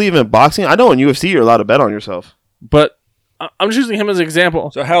 I believe in boxing. I know in UFC you're allowed to bet on yourself, but I'm just using him as an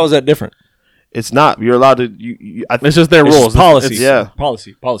example. So how is that different? It's not. You're allowed to. It's just their rules. Policy. Yeah.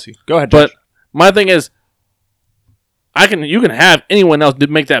 Policy. Go ahead, Josh. But my thing is, you can have anyone else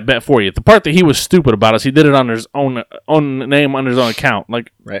make that bet for you. The part that he was stupid about is he did it on his own name, under his own account.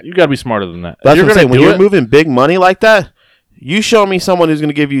 Like, right. You got to be smarter than that. That's what I'm saying. When you're moving big money like that, you show me someone who's going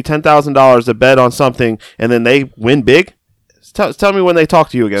to give you $10,000 to bet on something, and then they win big. Tell me when they talk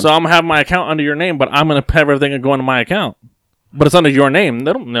to you again. So I'm going to have my account under your name, but I'm going to have everything go into my account. But it's under your name.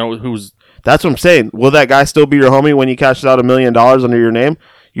 They don't know who's... That's what I'm saying. Will that guy still be your homie when he cashes out $1 million under your name?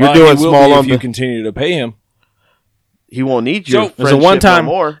 You're doing small lump. If you continue to pay him, he won't need you. So as a one-time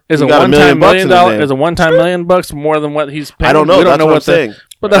 $1 million, as a one-time $1 million more than what he's paying. I don't know. We don't know what I'm saying.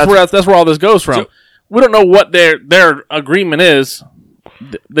 But that's where all this goes from. So, we don't know what their agreement is.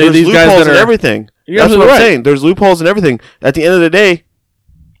 There's these loopholes guys in everything. That's what I'm saying. There's loopholes in everything. At the end of the day,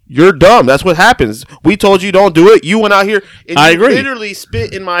 you're dumb. That's what happens. We told you don't do it. You went out here and I agree. Literally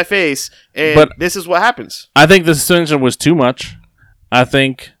spit in my face, and this is what happens. I think the suspension was too much. I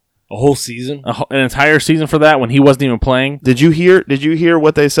think a whole season, an entire season for that when he wasn't even playing. Did you hear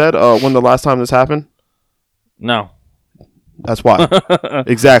what they said when the last time this happened? No. That's why.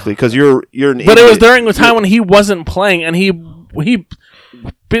 Exactly, because you're an idiot. But it was during the time when he wasn't playing, and he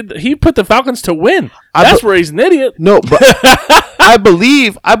put the Falcons to win. That's where he's an idiot. No, but I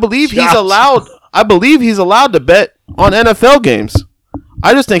believe he's allowed. I believe he's allowed to bet on NFL games.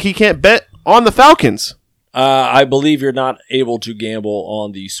 I just think he can't bet on the Falcons. I believe you're not able to gamble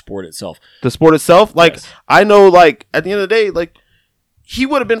on the sport itself. The sport itself, yes. I know, at the end of the day, he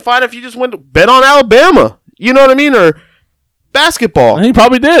would have been fine if you just went to bet on Alabama. You know what I mean, or basketball. And he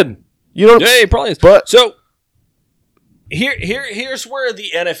probably did. You know, yeah, he probably is. But so here's where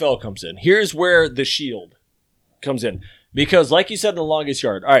the NFL comes in. Here's where the Shield comes in. Because, like you said in the longest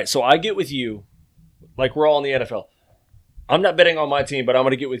yard, all right, so I get with you, we're all in the NFL. I'm not betting on my team, but I'm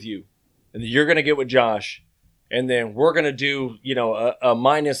going to get with you. And you're going to get with Josh. And then we're going to do, a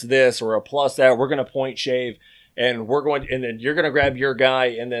minus this or a plus that. We're going to point shave. And then you're going to grab your guy.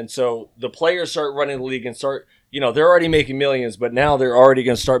 And then so the players start running the league and start, they're already making millions, but now they're already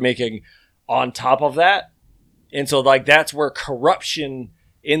going to start making on top of that. And so, that's where corruption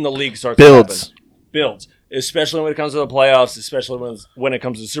in the league starts to happen. Builds. Especially when it comes to the playoffs, especially when it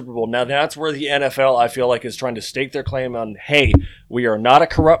comes to the Super Bowl. Now, that's where the NFL, I feel like, is trying to stake their claim on, hey, we are not a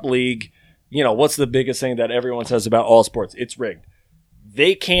corrupt league. What's the biggest thing that everyone says about all sports? It's rigged.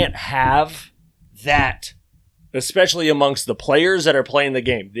 They can't have that, especially amongst the players that are playing the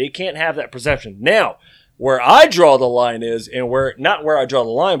game. They can't have that perception. Now, where I draw the line is, and not where I draw the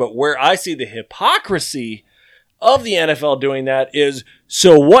line, but where I see the hypocrisy of the NFL doing that is,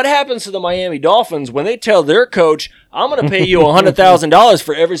 so what happens to the Miami Dolphins when they tell their coach, I'm going to pay you $100,000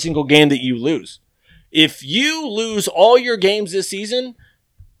 for every single game that you lose? If you lose all your games this season,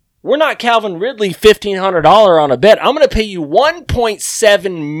 we're not Calvin Ridley $1,500 on a bet. I'm going to pay you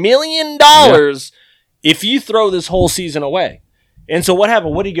 $1.7 million if you throw this whole season away. And so what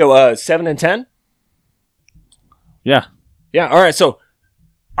happened? What did he go, 7-10? Yeah. Yeah, all right, so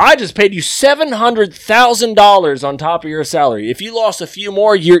I just paid you $700,000 on top of your salary. If you lost a few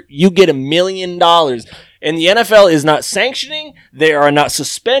more, you get $1 million. And the NFL is not sanctioning. They are not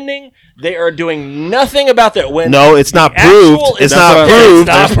suspending. They are doing nothing about that. No, it's not proved. It's not proved.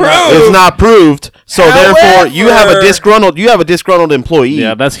 It's not proved. So therefore, you have a disgruntled employee.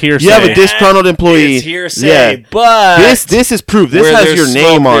 Yeah, that's hearsay. You have a disgruntled employee. It's hearsay. But this is proved. This has your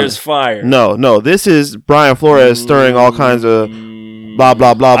name on it. Fire. No. This is Brian Flores stirring all kinds of blah,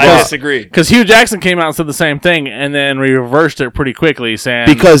 blah, blah, blah. I disagree. Because Hugh Jackson came out and said the same thing, and then reversed it pretty quickly, saying...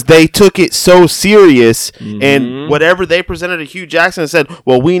 Because they took it so serious, and whatever they presented to Hugh Jackson and said,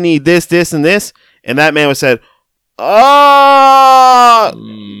 well, we need this, this, and this, and that man said,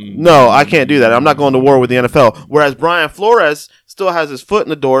 No, I can't do that. I'm not going to war with the NFL. Whereas Brian Flores still has his foot in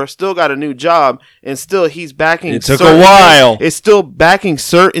the door, still got a new job, and still he's backing. It took a while. It's still backing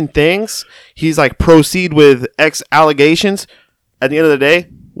certain things. He's like proceed with X allegations. At the end of the day,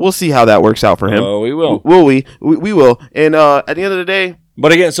 we'll see how that works out for him. Oh, we will. Will we? We will. And at the end of the day,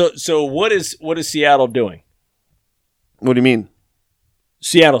 but again, so what is Seattle doing? what do you mean?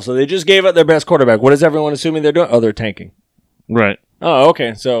 Seattle. So they just gave up their best quarterback. What is everyone assuming they're doing? Oh, they're tanking. Right. Oh,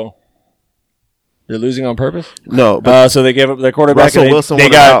 okay. So they're losing on purpose? No, but so they gave up their quarterback. Russell Wilson they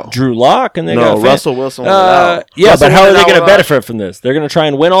wanted got out. Drew Lock, and they no, got Russell Wilson wanted out. Yeah, Russell but how are wanted they out going to without- benefit from this? They're going to try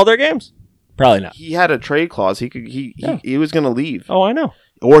and win all their games? Probably not. He had a trade clause. He was going to leave, Oh, I know.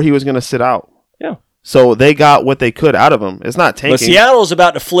 or he was going to sit out. Yeah. So they got what they could out of him. It's not tanking. But Seattle's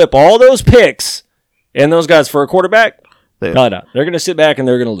about to flip all those picks and those guys for a quarterback. They- Probably not. They're going to sit back and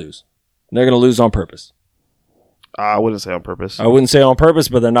they're going to lose. They're going to lose on purpose. I wouldn't say on purpose. I wouldn't say on purpose,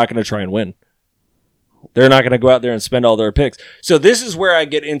 but they're not going to try and win. They're not going to go out there and spend all their picks. So this is where I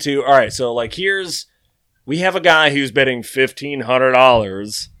get into, all right, so like we have a guy who's betting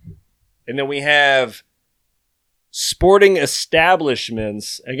 $1,500, and then we have sporting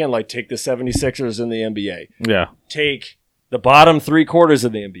establishments, again, like take the 76ers in the NBA. Yeah. Take the bottom 3 quarters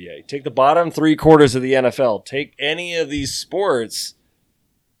of the NBA. Take the bottom 3 quarters of the NFL. Take any of these sports.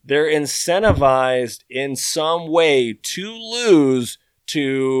 They're incentivized in some way to lose,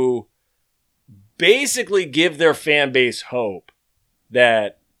 to basically give their fan base hope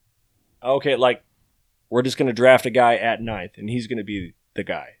that, okay, like, we're just going to draft a guy at 9th and he's going to be the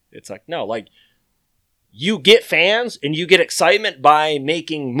guy. It's like, no, like, you get fans and you get excitement by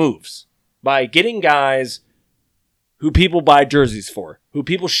making moves, by getting guys who people buy jerseys for, who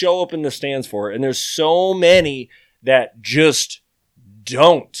people show up in the stands for. And there's so many that just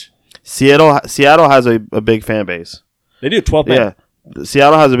don't. Seattle has a big fan base. They do 12 men. Yeah.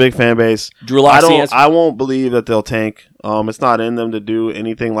 Seattle has a big fan base. Drew Lock, I won't believe that they'll tank. It's not in them to do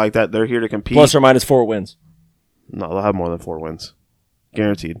anything like that. They're here to compete. plus or minus 4 wins. No, they'll have more than 4 wins.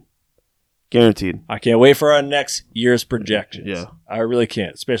 Guaranteed. I can't wait for our next year's projections. Yeah. I really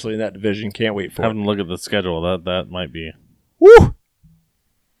can't, especially in that division. Can't wait for Having it. to look at the schedule, that might be. Woo!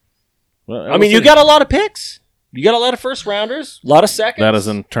 Well, I mean, you got a lot of picks. You got a lot of first rounders, a lot of seconds. that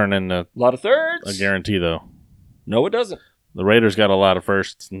doesn't turn into a lot of thirds. a guarantee, though. No, it doesn't. The Raiders got a lot of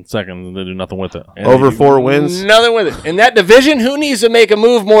firsts and seconds, and they do nothing with it. And Over they do 4 wins? Nothing with it. In that division, who needs to make a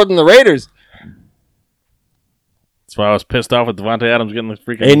move more than the Raiders? That's why I was pissed off with Devontae Adams getting the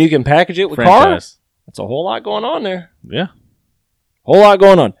freaking And you can package it with Carr. franchise. That's a whole lot going on there. Yeah. Whole lot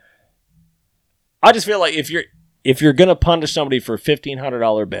going on. I just feel like if you're gonna punish somebody for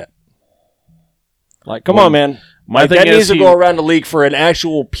 $1,500 bet, like, come on, man. My Like, thing that is needs to go around the league for an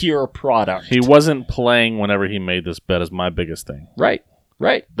actual pure product. he wasn't playing whenever he made this bet is my biggest thing. Right.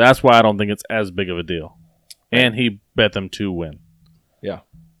 That's why I don't think it's as big of a deal. And he bet them to win. Yeah.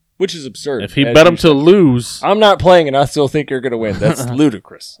 Which is absurd. If he as bet them you to said. lose, I'm not playing and I still think you're going to win. That's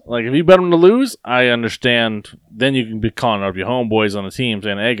ludicrous. like if you bet them to lose, I understand. Then you can be calling up your homeboys on the team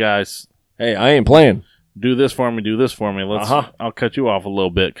saying, "Hey guys, Hey, I ain't playing. do this for me, do this for me. Uh-huh. I'll cut you off a little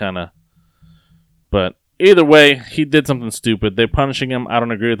bit, kind of." But either way, he did something stupid. They're punishing him. I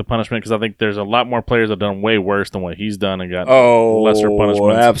don't agree with the punishment because I think there's a lot more players that have done way worse than what he's done and got lesser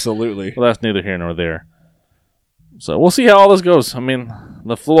punishments. Absolutely. Well, that's neither here nor there. So we'll see how all this goes. I mean,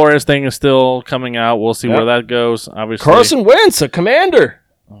 the Flores thing is still coming out. We'll see where that goes. Obviously, Carson Wentz, a commander.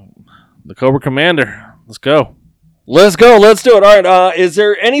 the Cobra Commander. Let's go. Let's go. Let's do it. All right. Is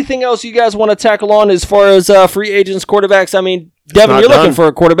there anything else you guys want to tackle on as far as free agents, quarterbacks? I mean, Devin, not you're looking done. for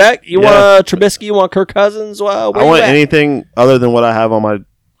a quarterback. You Yeah. want Trubisky? You want Kirk Cousins? Where I you want at? anything other than what I have on my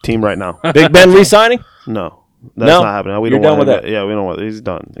team right now. Big Ben re-signing? No, that's No? not happening. We You're don't done want with him. that? Yeah, we don't want. He's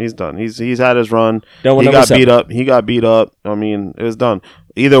done. He's done. He's had his run. Done with He number got 7. beat up. He got beat up. I mean, it was done.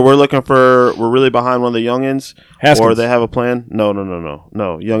 Either we're really behind one of the youngins, Haskins. or they have a plan. No.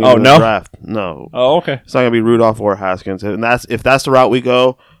 Youngins Oh, in no? the draft. No, Oh, okay. it's not gonna be Rudolph or Haskins. And if that's the route we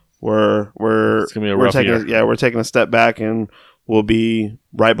go, we're It's gonna be a rough taking year. we're taking a step back and we'll be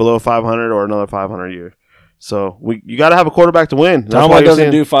right below 500 or another 500 year. So you got to have a quarterback to win. That's why Tomlin you're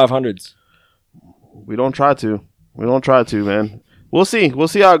doesn't seeing- do 500s. We don't try to. Man. We'll see. We'll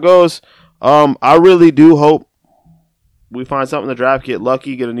see how it goes. I really do hope we find something to draft, get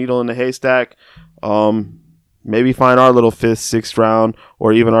lucky, get a needle in the haystack. Maybe find our little 5th, 6th round,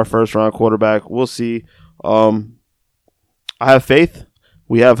 or even our 1st round quarterback. We'll see. I have faith.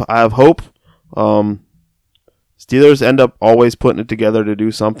 I have hope. Steelers end up always putting it together to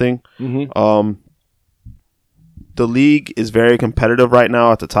do something. Mm-hmm. The league is very competitive right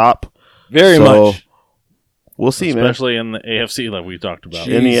now at the top. Very So, much. we'll see, especially in the AFC like we talked about.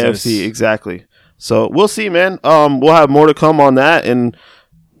 In the AFC, exactly. So we'll see, man. We'll have more to come on that, and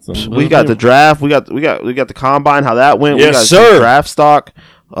we got the draft. We got the combine. How that went? Yes, we got sir. Draft stock.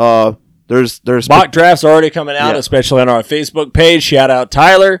 There's mock drafts already coming out, especially on our Facebook page. Shout out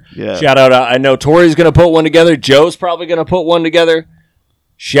Tyler. Yeah. Shout out. I know Tori's going to put one together. Joe's probably going to put one together.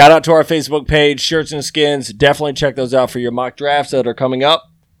 Shout out to our Facebook page, Shirts and Skins. Definitely check those out for your mock drafts that are coming up.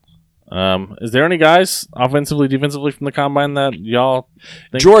 Is there any guys offensively, defensively from the combine that y'all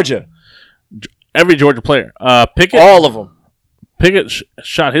think? Georgia. Every Georgia player. Pickett. All of them. Pickett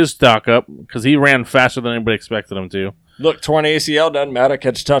shot his stock up because he ran faster than anybody expected him to. Look, torn ACL doesn't matter.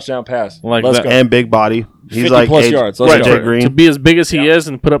 Catch a touchdown pass. Like Let's that. go. and big body. He's 50 like plus yards. Let's right, go. Jay Green. To be as big as he is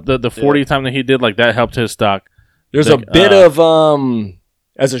and put up the 40 time that he did, like that helped his stock. There's a bit of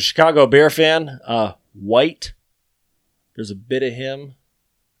as a Chicago Bear fan, White. There's a bit of him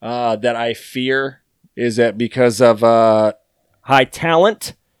that I fear is that because of high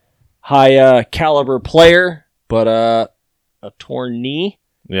talent, high caliber player, but a torn knee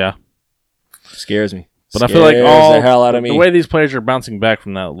Yeah. scares me. But I feel like all the hell out of me. the way these players are bouncing back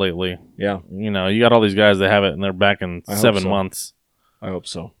from that lately. Yeah, You know, you got all these guys that have it and they're back in I hope 7 so. months. I hope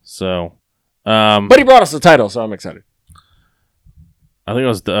so. So, But he brought us the title, so I'm excited. I think it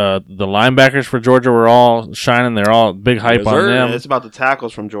was the linebackers for Georgia were all shining. They're all big hype Yes, on sir. them. It's about the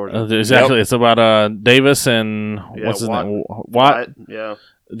tackles from Georgia. Exactly. It's about Davis and what's his Watt. name? Watt. Yeah.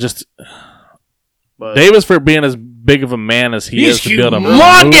 Just But Davis for being as big of a man as he is to be able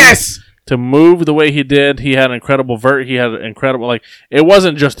to move the way he did. He had an incredible vert. He had an incredible, like, it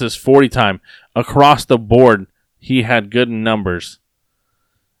wasn't just his 40 time. Across the board, he had good numbers.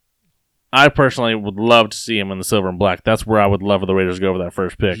 I personally would love to see him in the silver and black. That's where I would love for the Raiders to go with that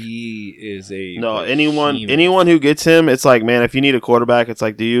first pick. He is a anyone who gets him, it's like, man, if you need a quarterback, it's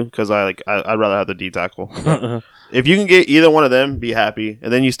like, do you? Because I'd rather have the D tackle. If you can get either one of them, be happy.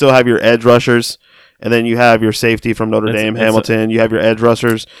 And then you still have your edge rushers, and then you have your safety from Notre Dame, Hamilton. You have your edge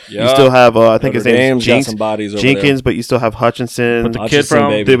rushers. Yeah. You still have, I think Notre his name Dame's is got Jinx, some bodies over Jenkins, but you still have Hutchinson, But the Hutchinson, kid from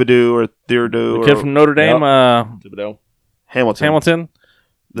baby. Thibodeau or Thibodeau. the kid from Notre Dame, Thibodeau. Hamilton.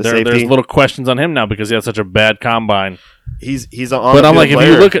 The there's safety. little questions on him now because he had such a bad combine. He's on. But the I'm like, field if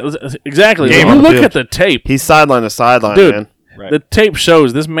you player. look at exactly, Game if you on the look field. at the tape, He's sideline to sideline, Dude. man. Right. the tape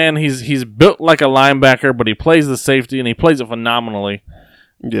shows this man. He's built like a linebacker, but he plays the safety and he plays it phenomenally.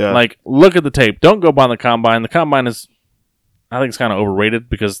 Yeah. Like, look at the tape. Don't go by the combine. The combine is, I think, it's kind of overrated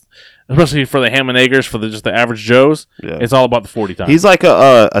because, especially for the ham and eggers, for just the average Joes, Yeah. it's all about the 40 time. He's like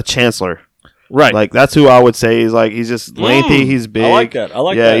a chancellor. right. Like, that's who I would say. He's just lengthy. He's big. I like that. I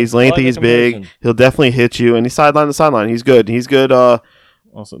like yeah, that. he's I lengthy. like He's that big. comparison. He'll definitely hit you, and he's sideline to sideline. He's good. He's good.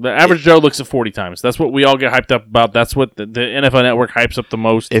 Also, the average Joe looks at 40 times. That's what we all get hyped up about. That's what the NFL Network hypes up the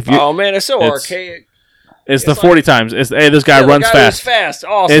most. If you, Oh man, it's so It's- archaic. It's the like- 40 times. It's, hey, this guy Yeah, the runs guy fast. who's fast.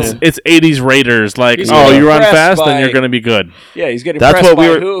 Awesome. It's 80s Raiders. Like, He's oh, getting you run pressed fast, then by- you're going to be good. yeah, he's getting That's pressed what by we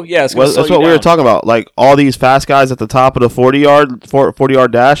were- who? Yeah, it's well, gonna that's slow what you we were down. talking about. Like, all these fast guys at the top of the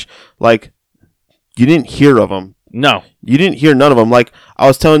 40-yard dash, like, you didn't hear of them. No. You didn't hear none of them. Like, I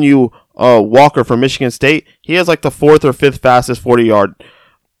was telling you, Walker from Michigan State, he has like the 4th or 5th fastest 40-yard.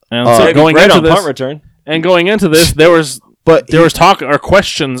 And Maybe so going Great into on this, punt return. there was But there was talk or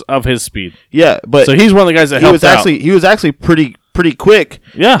questions of his speed. yeah, but So he's one of the guys that he helped was out. actually pretty quick.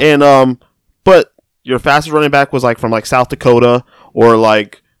 Yeah. And but your fastest running back was like from like South Dakota or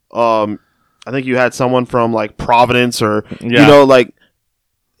like I think you had someone from like Providence or Yeah. you know, like,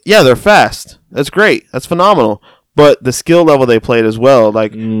 yeah, they're fast. That's great. That's phenomenal. But the skill level they played as well,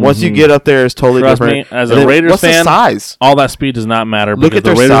 like once you get up there, it's totally Trust different. me, as And a then Raiders what's the fan, size? all that speed does not matter Look because at the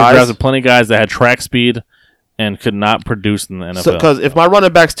their Raiders size. drafted plenty of guys that had track speed and could not produce in the NFL. Because if my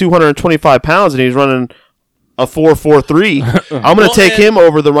running back's 225 pounds and he's running a 4.43, I'm going to take him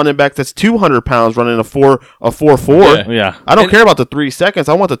over the running back that's 200 pounds running a 4.4. yeah. I don't care about the 3 seconds.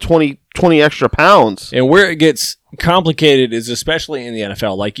 I want the 20 extra pounds. And where it gets complicated is especially in the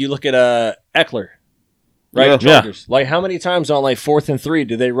NFL. Like you look at Eckler, right? Yeah. Chargers. Like how many times on like 4th and 3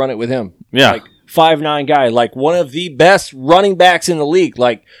 did they run it with him? Yeah. Like 5'9" guy, like one of the best running backs in the league.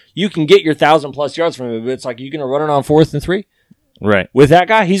 Like you can get your 1,000+ yards from him, but it's like you're gonna run it on 4th and 3 Right. with that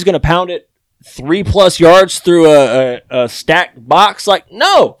guy. He's gonna pound it 3+ yards through a stacked box. Like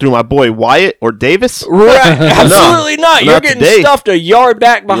no. Through my boy Wyatt or Davis? Right, absolutely not. You're not getting today. stuffed a yard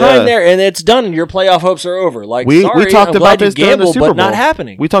back behind Yeah. there, and it's done. And your playoff hopes are over. Like We sorry, talked I'm about glad you this during the gambled, Super but not Bowl.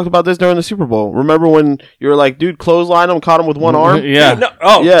 happening. We talked about this during the Super Bowl. Remember when you were like, dude, clothesline him, caught him with one arm? Yeah. No,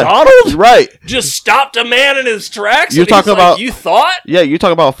 oh, Yeah. Donald Right. just stopped a man in his tracks. You're and he's talking like, about- you thought? Yeah, you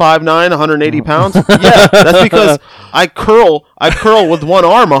talk about 5'9", 180 pounds. Yeah, that's because I curl I curl with one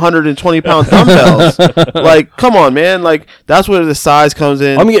arm 120-pound dumbbells. Like, come on, man. Like, that's where the size comes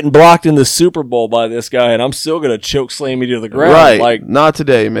in. I'm getting blocked in the Super Bowl by this guy, and I'm still going to choke slam me to the ground. Right. Like, not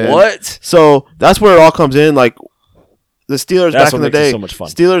today, man. what? So that's where it all comes in. Like, the Steelers That's back what in the makes it day. so much fun.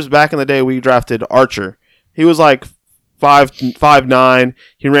 Steelers back in the day, we drafted Archer. He was like 5'9".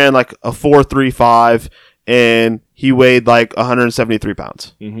 He ran like a 4.35, and he weighed like 173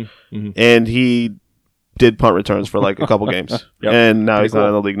 pounds. And he did punt returns for like a couple games. Yep. And now Pretty he's not cool.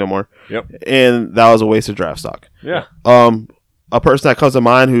 in the league no more. Yep. And that was a waste of draft stock. Yeah. A person that comes to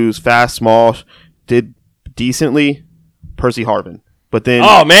mind who's fast, small, did decently, Percy Harvin. But then,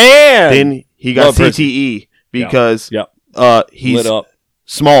 Oh, man. then he got Love Percy. CTE because Yep. he's Lit up.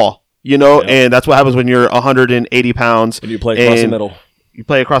 small, you know, Yep. and that's what happens when you're 180 pounds. And you play across the and middle. You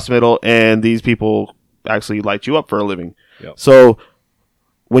play across the middle, and these people actually light you up for a living. Yep. So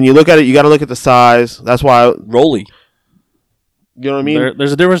when you look at it, you got to look at the size. That's why, Rolly. you know what I mean?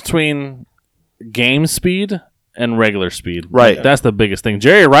 There's a difference between game speed and regular speed. Right. That's the biggest thing.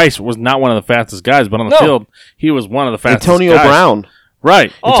 Jerry Rice was not one of the fastest guys, but on the No. field, he was one of the fastest Antonio guys. Brown.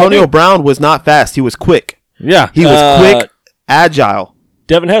 Right. Oh, Antonio dude. Brown was not fast. He was quick. Yeah. He was quick, agile.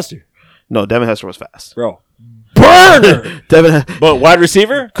 Devin Hester. No, Devin Hester was fast. Bro. Burner. Devin But wide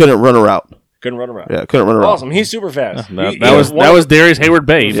receiver? couldn't run a route. Couldn't run around. Yeah, couldn't run a route. Awesome. He's super fast. That was Darius Hayward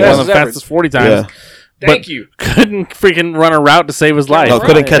Bay. He was one of the Fastest fastest 40 times. Yeah. Thank you. Couldn't freaking run a route to save his life. No,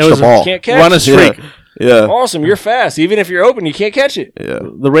 couldn't catch It the was- ball. Can't catch. Run a streak. Yeah. Awesome. You're fast. Even if you're open, you can't catch it. Yeah.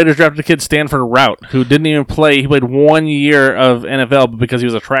 The Raiders drafted a kid, Stanford Route, who didn't even play. He played 1 year of NFL, but because he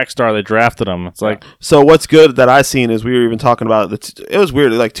was a track star, they drafted him. It's like, So what's good that I seen is we were even talking about it. It was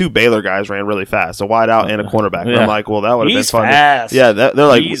weird. Like two Baylor guys ran really fast, a wide out and a cornerback. And Yeah. I'm like, well, that would have been He's fun. fast. Yeah, they're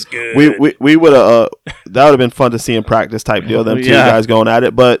like, He's good. We would have. That would have been fun to see in practice type deal. Them two Yeah. guys going at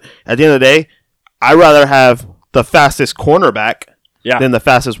it. But at the end of the day, I'd rather have the fastest cornerback Yeah. than the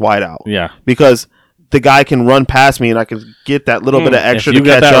fastest wide out. yeah. Because the guy can run past me and I can get that little bit of extra If you to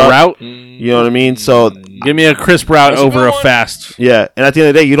got catch that up. route, You know what I mean? So give me a crisp route That's a over good a one. fast. yeah, and at the end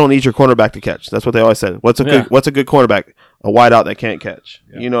of the day, you don't need your cornerback to catch. That's what they always said. What's a Yeah. good cornerback? A wide out that can't catch.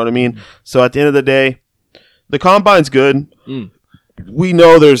 You know what I mean? So at the end of the day, the combine's good. We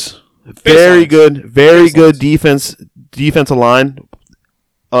know there's very good defensive line,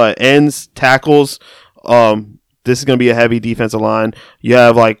 ends, tackles. This is going to be a heavy defensive line. You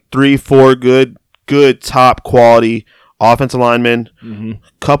have like 3-4 good top quality offensive linemen.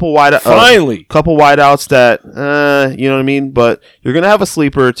 Couple Finally. couple wideouts that you know what I mean. But you're going to have a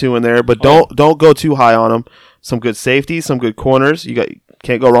sleeper or two in there. But don't go too high on them. Some good safeties, some good corners.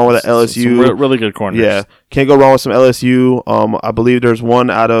 Can't go wrong with an LSU. Some really good corners. Yeah, can't go wrong with some LSU. I believe there's one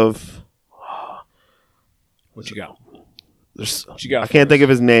out of. What you got? There's, What you got? I can't think of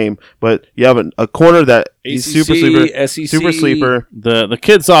his name, but you have a corner that he's super sleeper, SEC. super sleeper. The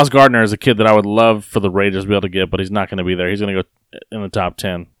kid Sauce Gardner is a kid that I would love for the Raiders to be able to get, but he's not going to be there. He's going to go in the top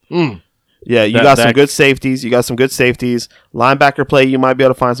 10. Yeah, you got some good safeties. Linebacker play, you might be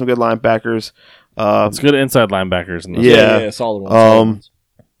able to find some good linebackers. It's good inside linebackers. In this. Yeah. Solid one.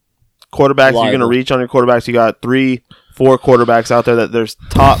 Quarterbacks, you're going to Reliable. reach on your quarterbacks. You got 3-4 quarterbacks out there that there's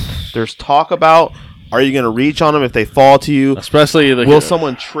talk about. Are you going to reach on them if they fall to you? Especially Will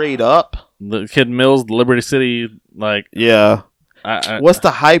someone trade up? the kid Mills, the Liberty City, like Yeah. What's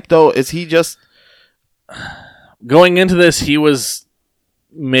the hype though? Is he just going into this, he was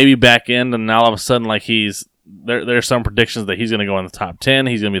maybe back end, and now all of a sudden, like there's some predictions that he's going to go in the top 10.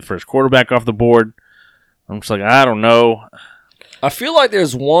 He's going to be the first quarterback off the board. I'm just like, I don't know. I feel like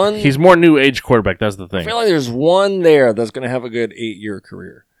there's one. He's more new age quarterback. That's the I thing. feel like there's one there that's going to have a good 8-year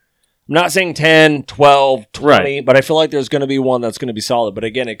career. I'm not saying 10, 12, 20, but I feel like there's going to be one that's going to be solid. But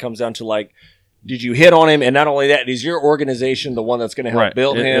again, it comes down to like, did you hit on him? And not only that, is your organization the one that's going to help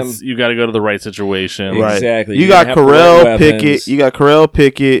build him? You got to go to the right situation. right? Exactly. You You're got gonna have the right Corell Pickett. weapons. You got Corell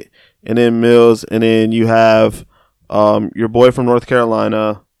Pickett, and then Mills, and then you have your boy from North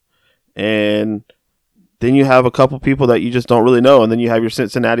Carolina, and then you have a couple people that you just don't really know, and then you have your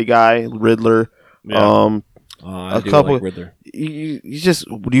Cincinnati guy, Riddler. Yeah. I a do couple. like Riddler. You just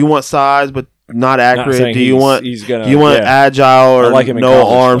do you want size but not Not accurate? saying Do you want he's gonna, do you want agile or I like him in no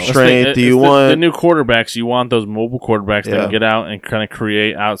college, arm though. strength? Do you the want new quarterbacks? You want those mobile quarterbacks that Yeah. can get out and kind of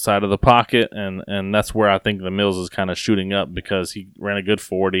create outside of the pocket, and that's where I think the Mills is kind of shooting up because he ran a good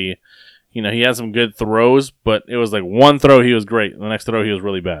 40. You know, he had some good throws, but it was like one throw he was great, the next throw he was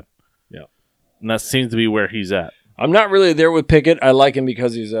really bad. Yeah, and that seems to be where he's at. I'm not really there with Pickett. I like him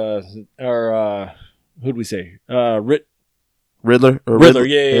because he's who'd we say? Riddler? Or Riddler.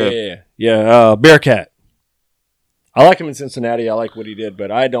 Yeah. Bearcat. I like him in Cincinnati. I like what he did, but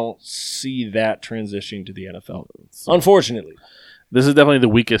I don't see that transitioning to the NFL. Unfortunately, this is definitely the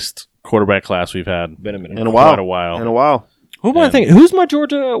weakest quarterback class we've had been a minute. In a while. Quite a while. In a while. Who am I thinking? Who's my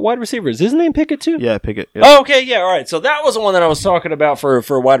Georgia wide receiver? Is his name Pickett too? Yeah, Pickett. Yeah. Oh, okay, yeah, all right. So that was the one that I was talking about for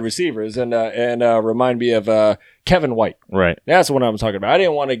wide receivers, and remind me of Kevin White. Right. That's the one I was talking about. I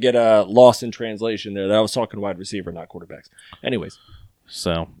didn't want to get lost in translation there. That I was talking wide receiver, not quarterbacks. Anyways,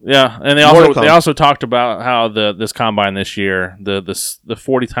 So yeah, and they also talked about how this combine this year, the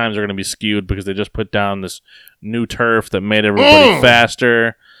 40 times are going to be skewed because they just put down this new turf that made everybody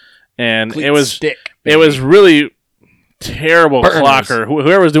faster, and Cleat it was stick, it was really terrible Burners. clocker.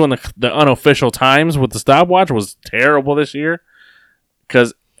 Whoever was doing the unofficial times with the stopwatch was terrible this year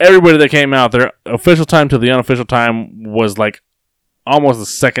because everybody that came out, their official time to the unofficial time was like almost a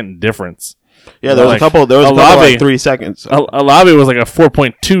second difference. Yeah, there was a couple like 3 seconds. Alavi was like a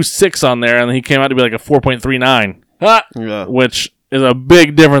 4.26 on there, and he came out to be like a 4.39, Yeah. which is a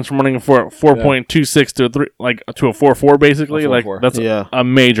big difference from running a 4.26 to a 4.4 basically. A 4.4. Like that's a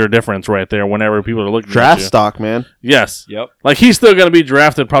major difference right there. Whenever people are looking Draft at you. stock, man. Yes. Yep. Like he's still going to be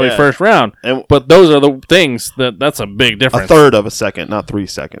drafted probably first round, And but those are the things that's a big difference. a third of a second, not 3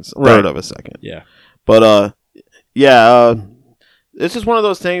 seconds. A third of a second. Yeah. But it's just one of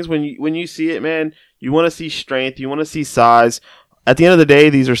those things when you see it, man. You want to see strength. You want to see size. At the end of the day,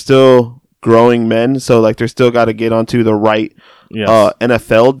 these are still growing men, so like they're still got to get onto the right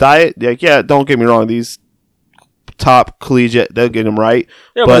NFL diet. Like, yeah, don't get me wrong. These top collegiate, they'll get them right.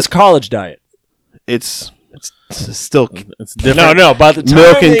 Yeah, but it's college diet. It's still It's different. No, by the time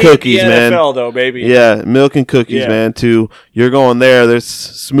Milk and they cookies, hit the man. NFL, though, baby. yeah, milk and cookies, Yeah. man. Too, you're going there. There's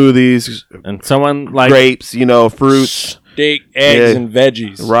smoothies, And someone like grapes, fruits. Steak, eggs, Yeah. and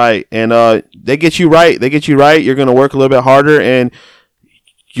veggies. Right. And they get you right. You're going to work a little bit harder, and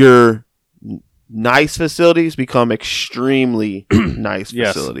your nice facilities become extremely nice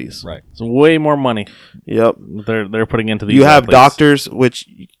Yes. facilities. Right. it's way more money Yep. they're putting into these. You have athletes. doctors, which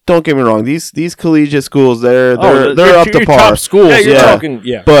don't get me wrong, these collegiate schools, they're Oh, up to your par. top schools. Yeah, you're Yeah. talking.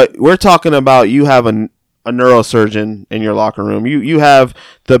 Yeah. But we're talking about you have a neurosurgeon in your locker room. You have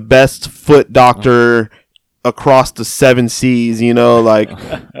the best foot doctor across the 7 seas, like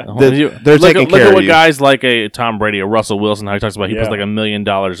they're taking look care at of what you. guys like a Tom Brady, a Russell Wilson, how he talks about he puts Yeah. like $1 million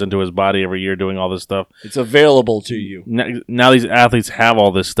into his body every year doing all this stuff. It's available to you. Now these athletes have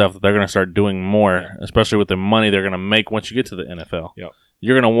all this stuff that they're going to start doing more, especially with the money they're going to make once you get to the NFL. Yep.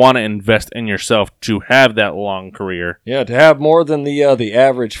 You're going to want to invest in yourself to have that long career. Yeah, to have more than the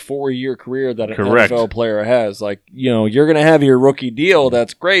average 4-year career that an Correct. NFL player has. Like, you're going to have your rookie deal.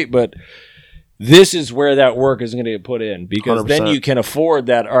 That's great, but this is where that work is going to get put in because then 100%. you can afford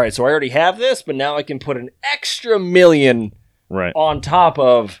that. All right, so I already have this, but now I can put an extra $1 million Right. on top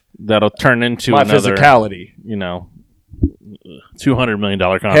of That'll turn into my another, physicality. $200 million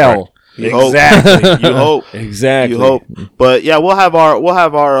contract. Hell, You hope. exactly. You hope. Exactly. You hope. But yeah, we'll have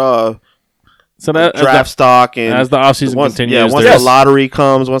our So that, draft stock, and as the offseason once, continues, once there's- the lottery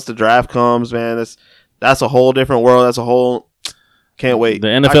comes, once the draft comes, man, that's a whole different world. That's a whole. Can't wait. the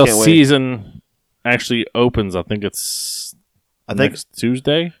I NFL can't wait. season actually opens. I think it's I think next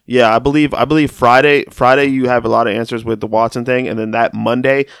Tuesday. Yeah, I believe Friday. Friday you have a lot of answers with the Watson thing, and then that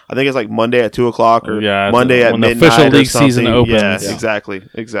Monday, I think it's like Monday at 2:00 or Monday at when the midnight official or league something. season opens. Yeah, Yeah.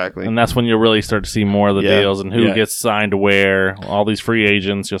 exactly. And that's when you'll really start to see more of the Yeah. deals and who Yeah. gets signed to where. All these free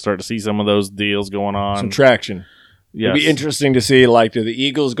agents, you'll start to see some of those deals going on. Some traction. Yes. It'd be interesting to see, like, do the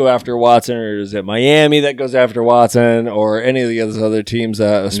Eagles go after Watson, or is it Miami that goes after Watson, or any of the other teams,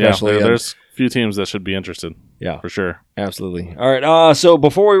 especially? There's a few teams that should be interested. Yeah. For sure. Absolutely. All right. So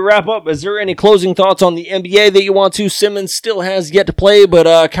before we wrap up, is there any closing thoughts on the NBA that you want to? Simmons still has yet to play,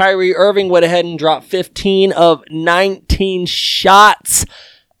 but Kyrie Irving went ahead and dropped 15 of 19 shots,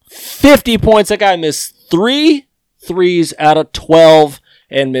 50 points. That guy missed 3 threes out of 12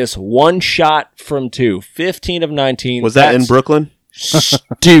 and missed 1 shot from 2. 15 of 19. Was that in That's Brooklyn?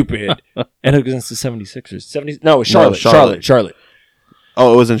 stupid. And it was against the 76ers. No, Charlotte. Charlotte.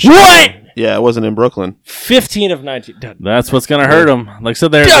 Oh, it was in What? Yeah, it wasn't in Brooklyn. 15 of 19. That's what's going to hurt them. Like I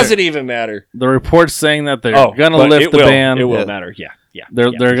said, Doesn't even matter. the report's saying that they're going to but lift it the will. ban. It will Yeah. matter. Yeah.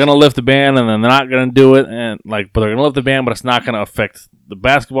 They're going to lift the ban, and then they're not going to do it, but they're going to lift the ban, but it's not going to affect the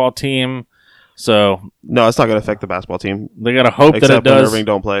basketball team. So No, it's not going to affect the basketball team. they got to hope that it Except when does. Irving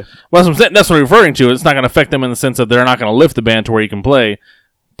don't play. Well, that's what I'm referring to. It's not going to affect them in the sense that they're not going to lift the ban to where you can play.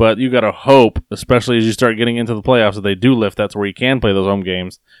 But you got to hope, especially as you start getting into the playoffs, that they do lift. That's where you can play those home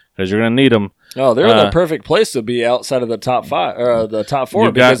games because you're going to need them. Oh, they're in the perfect place to be outside of the top 5 or the top 4 You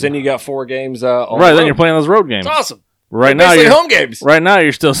got- because then you got 4 games on Right, the then road. you're playing those road games. It's awesome. Right now, basically you're home games. Right now,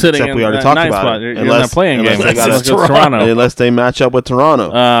 you're still sitting Except in we already that talked ninth about spot. it. You're in that playing game. unless It's Toronto. Unless they match up with Toronto.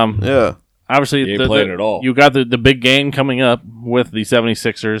 Yeah. Obviously, You ain't playing at all. you got the big game coming up with the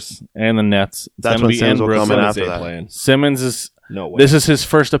 76ers and the Nets. It's That's gonna when be Simmons in will come in Brooklyn. after Ain't that. playing. Simmons is. No way. This is his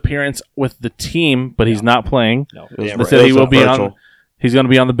first appearance with the team, but he's not playing. No. It was Damn They right. said he was a will be virtual. on. He's going to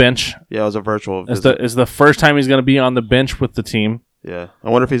be on the bench. Yeah, it was a virtual It's visit. the first time he's going to be on the bench with the team. Yeah, I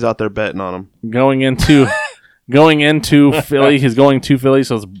wonder if he's out there betting on him. Going into Philly, he's going to Philly,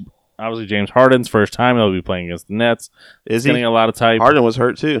 so it's obviously James Harden's first time. He'll be playing against the Nets. Is He's getting he? a lot of type. Harden was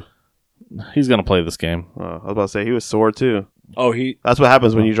hurt too. He's going to play this game. I was about to say he was sore too. Oh, he That's what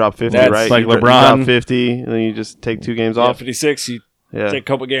happens when you drop 50, That's right? like you drop LeBron. 50, and then you just take 2 games yeah, off. 56. You Yeah. take a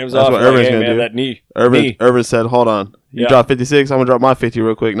couple games That's off. what Like, Irvin's hey, gonna man, do. that knee. Irvin said, "Hold on, you Yeah. drop 56. I'm gonna drop my 50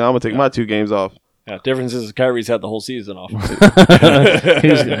 real quick. Now I'm gonna take my 2 games off." Yeah, difference is Kyrie's had the whole season off.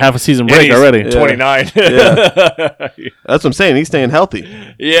 He's half a season break he's already. 29. That's what I'm saying. He's staying healthy.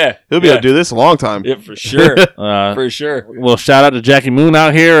 yeah. He'll be able to do this a long time. Yeah, for sure. Uh, For sure. well, shout out to Jackie Moon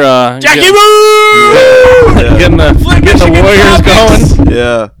out here. Jackie getting, Woo! getting the Warriors going.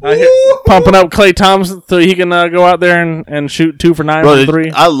 Yeah, Pumping up Klay Thompson so he can go out there and shoot 2 for 9 bro, from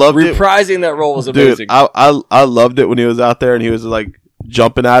 3. I loved it, Reprising that role was dude. amazing. I loved it when he was out there and he was like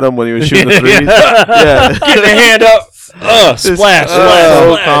jumping at him when he was shooting the threes. Yeah. Yeah. Getting the hand up. Just, Splash, so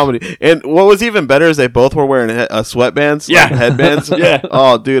splash. comedy. And what was even better is they both were wearing sweatbands, Yeah. like headbands. Yeah.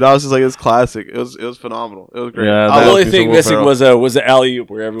 Oh, dude, I was just like, it's classic. It was phenomenal. It was great. Yeah, I The love only Christian thing Will missing Ferrell. was the alley oop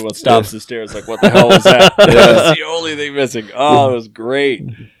where everyone stops the stairs. Like, what the hell was that? That's the only thing missing. Oh, it was great.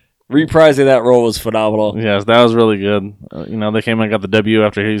 Reprising that role was phenomenal. Yes, that was really good. They came and got the W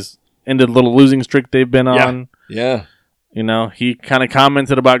after he's ended a little losing streak they've been Yeah. on. Yeah. He kind of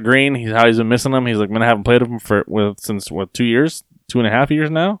commented about Green. How he's been missing him. He's like, man, I haven't played him since 2 years, 2.5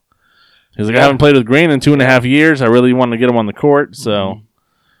 years now. He's like, I haven't played with Green in 2.5 years. I really wanted to get him on the court. So,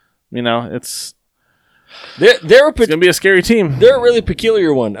 it's They're gonna be a scary team. They're a really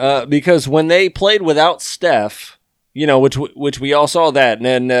peculiar one because when they played without Steph, which we all saw that, and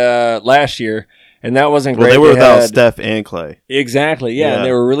then last year, and that wasn't great. Well, they were without had- Steph and Clay. Exactly, yeah, Yeah. and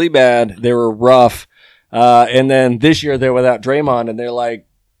they were really bad. They were rough, and then this year they're without Draymond, and they're like,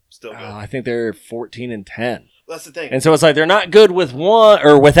 Still I think they're 14-10. That's the thing. And so it's like they're not good with one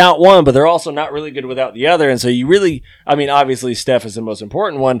or without one, but they're also not really good without the other. And so you really, obviously Steph is the most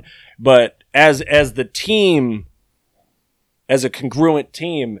important one, but as the team, as a congruent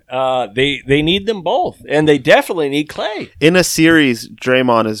team, they need them both, and they definitely need Clay. In a series,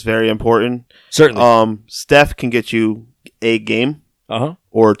 Draymond is very important. Certainly, Steph can get you a game uh-huh.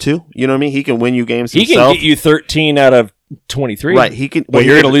 or 2. You know what I mean? He can win you games He himself. can get you 13 out of 23. Right, he can. but he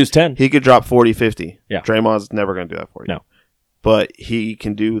you're could- going to lose 10. He could drop 40, 50. Yeah. Draymond's never going to do that for you. No. But he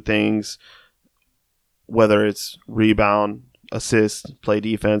can do things, whether it's rebound, assist, play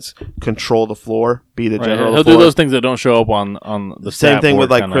defense, control the floor, be the Right. general. He'll of the do floor. those things that don't show up on the Same stat thing board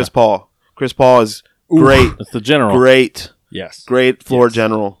with like kinda. Chris Paul. Chris Paul is great, It's the general. great floor Yes.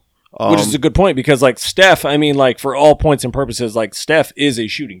 general. Which is a good point because, like, Steph, for all points and purposes, like, Steph is a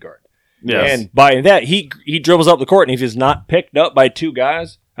shooting guard. Yes. And by that, he dribbles up the court, and if he's not picked up by 2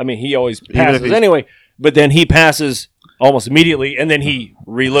 guys, he always if passes he's- anyway, but then he passes almost immediately, and then he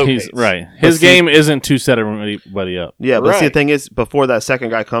relocates. He's right. His see- game isn't to set everybody up. Yeah, but see, the Right. thing is, before that second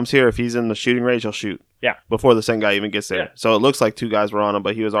guy comes here, if he's in the shooting range, he'll shoot. Yeah. Before the second guy even gets there. Yeah. So it looks like 2 guys were on him,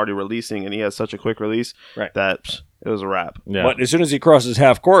 but he was already releasing, and he has such a quick release Right. that it was a wrap. Yeah. But as soon as he crosses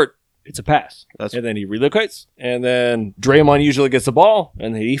half court, it's a pass. That's- and then he relocates, and then Draymond usually gets the ball,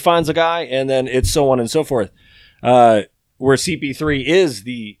 and he finds a guy, and then it's so on and so forth. Where CP3 is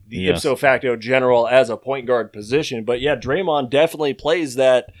the Yes. ipso facto general as a point guard position. But yeah, Draymond definitely plays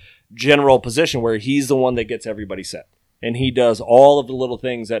that general position where he's the one that gets everybody set. And he does all of the little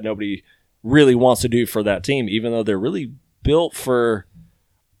things that nobody really wants to do for that team, even though they're really built for...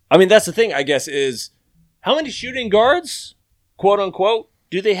 that's the thing, I guess, is how many shooting guards, quote unquote,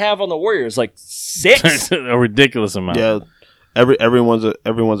 do they have on the Warriors? Like 6? a ridiculous amount. Yeah. Everyone's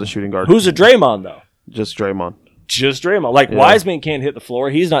a shooting guard. Who's a Draymond, though? Just Draymond. Just Draymond. Like, Yeah. Wiseman can't hit the floor.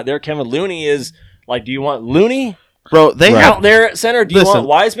 He's not there. Kevin Looney is, like, do you want Looney Bro, they have out there at center? Do you Listen. want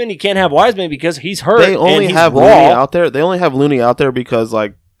Wiseman? You can't have Wiseman because he's hurt. they only and he's have raw. Looney out there. They only have Looney out there because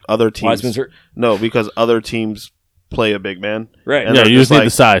like other teams. Wiseman's hurt. No, because other teams play a big man. Right. And Yeah, they're you just need like,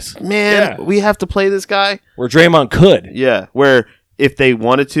 the size. Man, Yeah. we have to play this guy. Where Draymond could. Yeah, where if they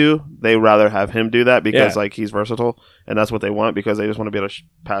wanted to, they'd rather have him do that because Yeah. like he's versatile, and that's what they want because they just want to be able to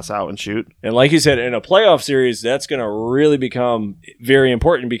pass out and shoot. And like you said, in a playoff series, that's going to really become very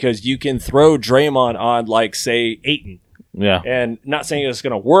important because you can throw Draymond on, like, say, Ayton. Yeah. And not saying it's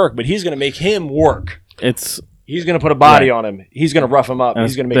going to work, but he's going to make him work. It's He's going to put a body on him. He's going to rough him up. And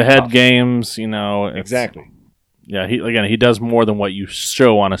he's going to make the him head tough. games, you know. Exactly. Yeah, he does more than what you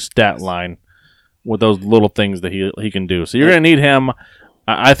show on a stat line with those little things that he can do. So you're going to need him.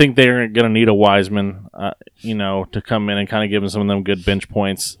 I think they're going to need a Wiseman, to come in and kind of give him some of them good bench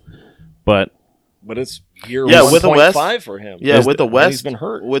points. But it's year with the West 1.5 for him. Yeah, with the West, he's been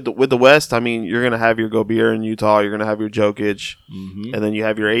hurt. With the West, I mean, you're gonna have your Gobert in Utah, you're gonna have your Jokic, and then you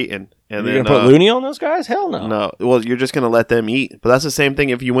have your Ayton, and you're then gonna put Looney on those guys? Hell no. No, well, you're just gonna let them eat. But that's the same thing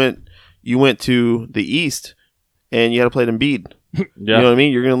if you went to the East and you had to play Embiid. yeah. You know what I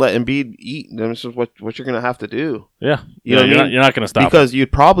mean? You're gonna let Embiid eat. That's just what you're gonna have to do. Yeah, you know what I mean? You're not gonna stop because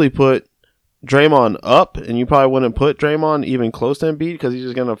you'd probably put Draymond up, and you probably wouldn't put Draymond even close to Embiid because he's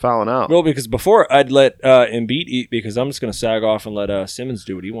just going to foul out. Well, because before I'd let Embiid eat because I'm just going to sag off and let Simmons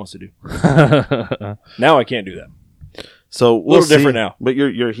do what he wants to do. Now I can't do that. So we'll a little different now. But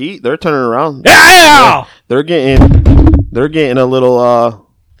your Heat, they're turning around. Yeah! They're getting a little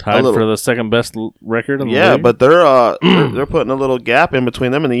tied for the second best record in the league. But they're putting a little gap in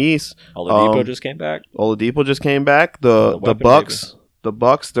between them and the East. Oladipo just came back. The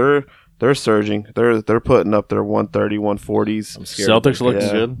Bucks, they're surging. They're putting up their 130, 140s. Celtics looking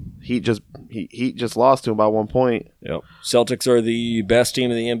good. Heat just lost to them by 1 point. Yep. Celtics are the best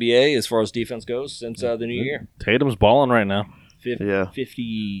team in the NBA as far as defense goes since the new year. Tatum's balling right now.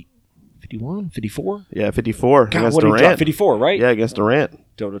 50, 51, 54? Yeah, 54 God, against what Durant. He dropped 54, right? Yeah, against Durant.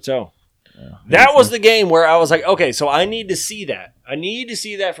 Toe-to-toe. Yeah. That was the game where I was like, okay, so I need to see that. I need to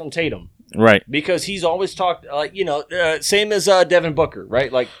see that from Tatum. Right. Because he's always talked, same as Devin Booker,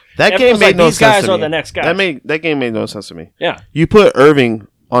 right? Like that game made no sense to me. These guys are the next guys. That game made no sense to me. Yeah. You put Irving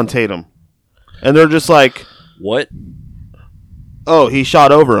on Tatum, and they're just like, what? Oh, he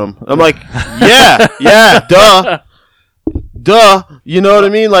shot over him. I'm like, yeah, duh. You know what I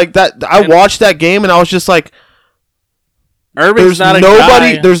mean? Like that. I watched that game, and I was just like, Irving's not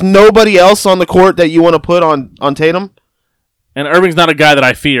nobody. There's nobody else on the court that you want to put on Tatum. And Irving's not a guy that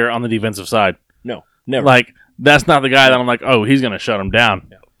I fear on the defensive side. No, never. Like, that's not the guy that I'm like, oh, he's going to shut him down.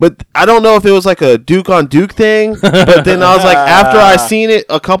 Yeah. But I don't know if it was like a Duke on Duke thing. But then I was like, after I seen it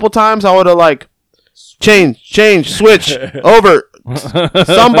a couple times, I would have like, change, switch, over.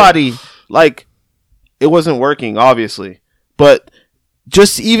 Somebody, like, it wasn't working, obviously. But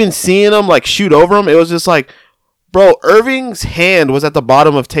just even seeing him, like, shoot over him, it was just like, bro, Irving's hand was at the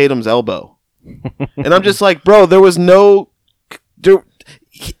bottom of Tatum's elbow. And I'm just like, bro, there was no...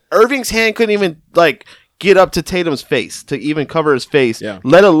 Irving's hand couldn't even like get up to Tatum's face to even cover his face. Yeah.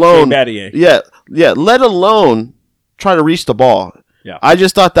 Let alone let alone try to reach the ball. Yeah. I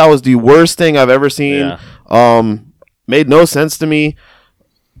just thought that was the worst thing I've ever seen. Yeah. Made no sense to me.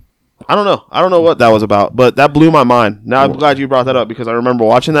 I don't know what that was about, but that blew my mind. Now I'm glad you brought that up because I remember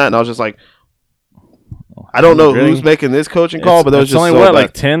watching that and I was just like, I don't know who's making this coaching call, but that was just only so bad.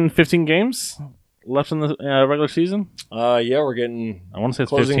 like 10, 15 games left in the regular season. We're getting. I want to say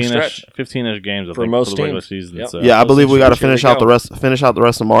it's 15-ish games for most for the regular season. Yep. So. Yeah, I believe we got to finish out the rest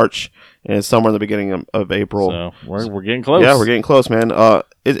of March, and it's somewhere in the beginning of April. So we're getting close. Yeah, we're getting close, man.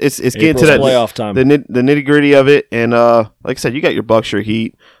 It's getting to that playoff time, the nitty gritty of it, and like I said, you got your Bucks, your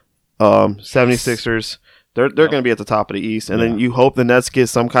Heat, 76ers. They're going to be at the top of the East, and then you hope the Nets get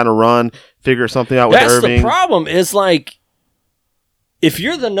some kind of run, figure something out with Irving. That's the problem. Is like, if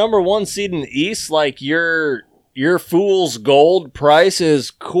you're the number one seed in the East, like your fool's gold price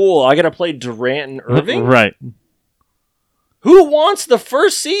is cool. I got to play Durant and Irving, right? Who wants the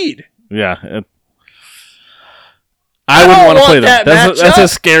first seed? Yeah, I wouldn't want to play them. That's a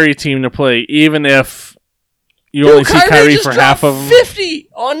scary team to play, even if you only see Kyrie for half of them. 50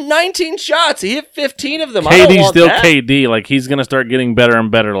 on 19 shots. He hit 15 of them. KD's still KD. Like, he's going to start getting better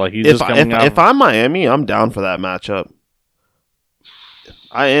and better. Like, he's just coming out. If I'm Miami, I'm down for that matchup.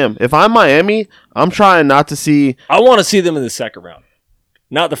 I am. If I'm Miami, I'm trying not to see. I want to see them in the second round,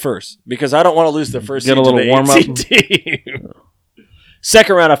 not the first, because I don't want to lose the first. Get a little warm up. Team.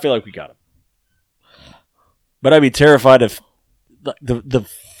 Second round, I feel like we got him, but I'd be terrified if the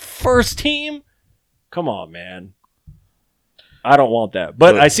first team. Come on, man. I don't want that.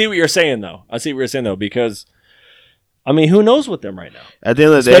 But I see what you're saying, though. Because, I mean, who knows with them right now? At the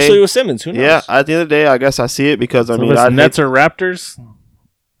end of the day. Especially with Simmons. Who knows? Yeah, at the end of the day, I guess I see it because, I mean, Nets or Raptors?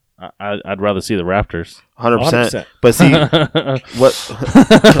 I'd rather see the Raptors. 100%. But see,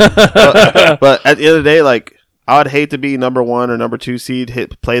 but at the end of the day, like, I would hate to be number 1 or number 2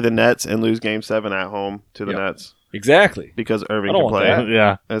 seed, play the Nets, and lose Game 7 at home to the Nets. Exactly. Because Irving can play. That.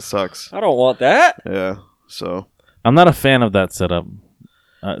 Yeah. It sucks. I don't want that. Yeah. So I'm not a fan of that setup.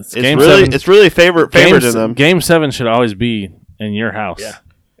 It's really favored in them. Game 7 should always be in your house. Yeah.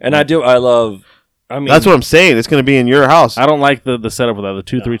 And I love I mean, That's what I'm saying. It's going to be in your house. I don't like the setup with that.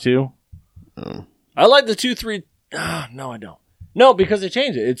 The 2-3-2. I like the 2-3. No, I don't. No, because they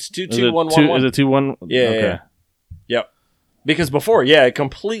changed it. It's 2-2-1-1-1. Is it 2-1? Yeah, Okay. yeah. Yep. Because before, it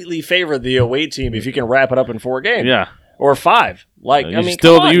completely favored the away team if you can wrap it up in 4 games. Yeah. Or 5. Like, You I mean,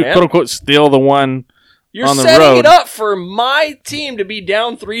 still come on, you man. quote unquote steal the one. You're on the setting road. it up for my team to be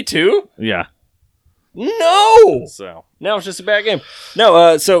down 3-2? Yeah. No! So Now it's just a bad game.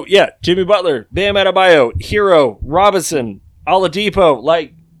 No, Jimmy Butler, Bam Adebayo, Hero, Robinson, Oladipo,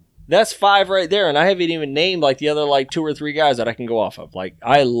 like, that's 5 right there, and I haven't even named, like, the other, like, 2 or 3 guys that I can go off of. Like,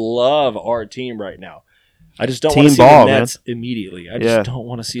 I love our team right now. I just don't want to see ball, the Nets immediately. I just don't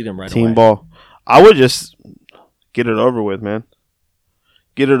want to see them right away. Team ball. I would just get it over with, man.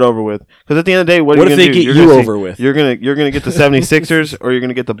 Get it over with. Because at the end of the day, what are What you if going they to do? get You're you gonna over with? You're gonna get the 76ers or you're going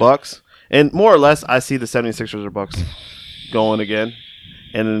to get the Bucks. And more or less, I see the 76ers or Bucks going again.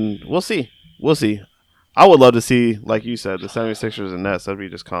 And then we'll see. We'll see. I would love to see, like you said, the 76ers and Nets. That'd be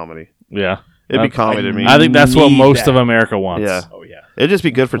just comedy. yeah. It'd be comedy to me. I think that's what Need most that. of America wants. Yeah. Oh, yeah. It'd just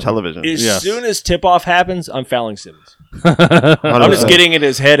be good for television. As Yes. soon as tip-off happens, I'm fouling Simmons. 100%. I'm just getting in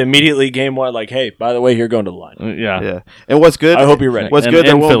his head immediately game 1, like, hey, by the way, you're going to the line. Yeah. Yeah. And what's good? I hope you're ready. What's And- good?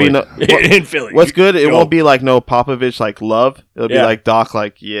 There and won't be Philly. no. In Philly. What's good? It Go. won't be like no Popovich like love. It'll be Yeah. like Doc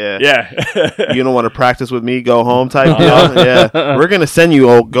like yeah. Yeah. You don't want to practice with me, go home type deal. Yeah, we're gonna send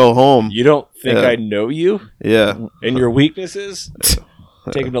you go home. You don't think Yeah. I know you Yeah, and your weaknesses?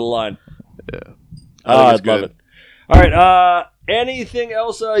 Take him to the line. Yeah. I'd it's love good. it. All right. Anything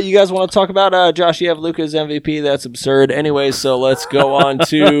else you guys want to talk about? Josh, you have Luka's MVP. That's absurd. Anyway, so let's go on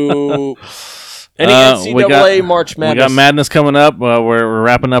to any NCAA March We Madness. got Madness coming up. We're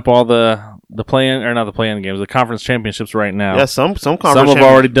wrapping up all the play-in, or not the play-in games, the conference championships right now. yeah. Some Some conference have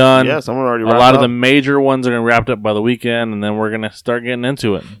already done. Yeah, some are already. A wrapped lot of up. the major ones are going to be wrapped up by the weekend, and then we're going to start getting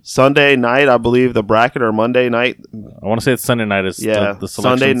into it. Sunday night, I believe the bracket, or Monday night. I want to say it's Sunday night. Is Yeah, the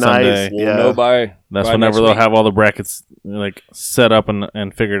selection Sunday night. Sunday. We'll Yeah. know by That's by whenever next they'll week. have all the brackets like set up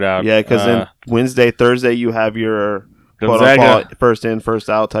and figured out. Yeah, because then Wednesday, Thursday, you have your quote Gonzaga, unquote first in, first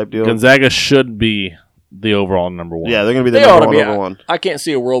out type deal. Gonzaga should be the overall number one. Yeah, they're gonna be the They ought to number be. one, number one. I can't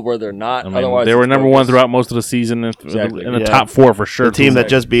see a world where they're not. I mean, Otherwise, they were it's number bogus. one throughout most of the season, Exactly. in the Yeah. top 4 for sure. The team that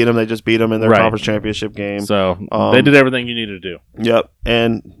Exactly. just beat them, they just beat them in their Right. conference championship game. So Um, they did everything you needed to do. Yep,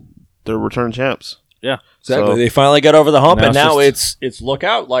 and they're return champs. Yeah. Exactly. So- They finally got over the hump, Now and it's now just- it's look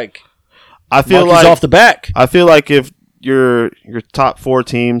out. Like I feel monkeys like off the back. I feel like if your top 4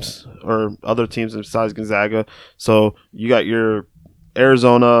 teams or other teams besides Gonzaga, so you got your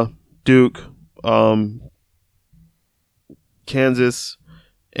Arizona, Duke, Kansas,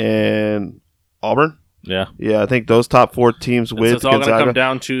 and Auburn. Yeah. Yeah, I think those top 4 teams So with it's all going to come Gonzaga.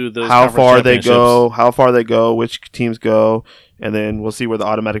 down to those How conference far they championships. go, which teams go, and then we'll see where the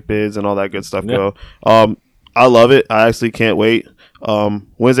automatic bids and all that good stuff Yeah. go. I love it. I actually can't wait.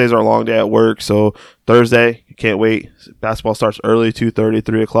 Wednesdays are a long day at work, so Thursday, can't wait. Basketball starts early, 2:30,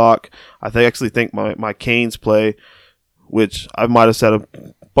 3 o'clock. I actually think my Canes play, which I might have said a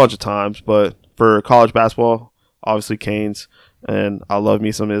bunch of times, but for college basketball, obviously Canes, and I love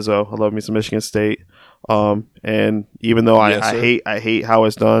me some Izzo. I love me some Michigan State. And even though Yes, I sir. hate how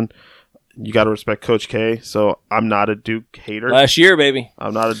it's done, you got to respect Coach K. So I'm not a Duke hater. Last year, baby.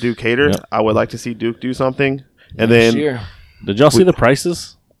 I'm not a Duke hater. Yep. I would like to see Duke do something. And Last then year. Did y'all see the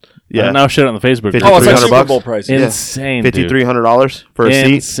prices? yeah, I now shit on the Facebook. 50, group. Oh, it's like 300 Super bucks? Bowl prices. Yeah. Insane, dude. $5,300 for a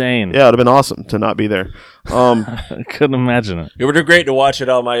seat. Insane. Yeah, it'd have been awesome to not be there. I couldn't imagine it. It would be great to watch it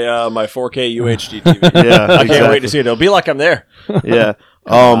on my my 4K UHD TV. Yeah, I can't wait exactly. to see it. It'll be like I'm there. Yeah.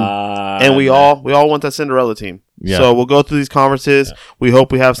 And we all want that Cinderella team. Yeah. So we'll go through these conferences. We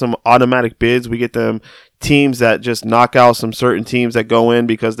hope we have some automatic bids. We get them teams that just knock out some certain teams that go in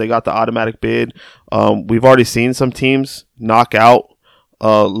because they got the automatic bid. We've already seen some teams knock out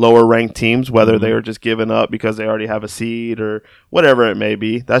lower ranked teams, whether they are just giving up because they already have a seed or whatever it may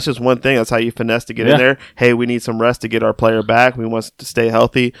be. That's just one thing. That's how you finesse to get in Yeah. there. Hey, we need some rest to get our player back. We want to stay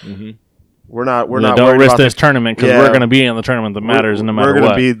healthy. We're not Don't worried risk about this tournament because Yeah. we're going to be in the tournament that matters no matter We're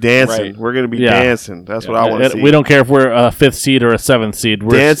what. be dancing. Right. We're gonna be Yeah. dancing. That's what I want to see. We don't care if we're a 5th seed or a 7th seed.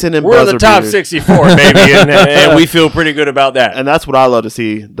 We're dancing and We're in buzzer the top beaters. 64, baby, and we feel pretty good about that. and that's what I love to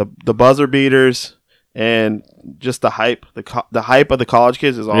see. The buzzer beaters and just the hype. The hype of the college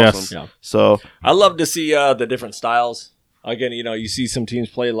kids is awesome. Yes. Yeah. So I love to see the different styles. Again, you see some teams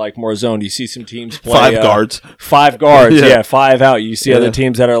play like more zone. You see some teams play 5 guards. 5 guards, Yeah. yeah, 5 out. You see Yeah. other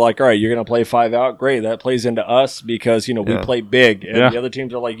teams that are like, all right, you're going to play 5 out. Great. That plays into us because, we Yeah. play big. And Yeah. the other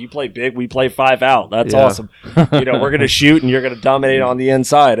teams are like, you play big, we play 5 out. That's Yeah. awesome. We're going to shoot and you're going to dominate on the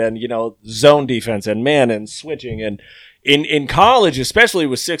inside and, zone defense and man and switching. And, in college, especially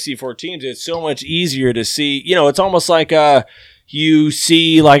with 64 teams, it's so much easier to see. It's almost like you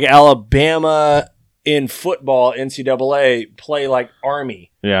see like Alabama in football, NCAA play like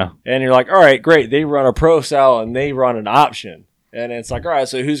Army. Yeah. And you're like, all right, great. They run a pro style and they run an option. And it's like, all right,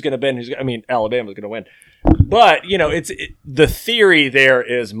 so who's going to bend? Alabama's going to win. But, the theory there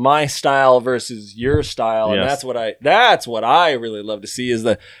is my style versus your style. And Yes. that's what I really love to see is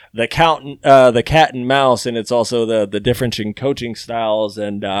the cat and mouse. And it's also the difference in coaching styles.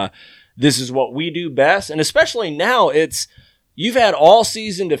 And this is what we do best. And especially now you've had all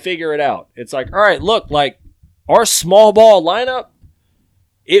season to figure it out. It's like, all right, look, like our small ball lineup,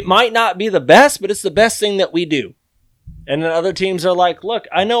 it might not be the best, but it's the best thing that we do. And then other teams are like, look,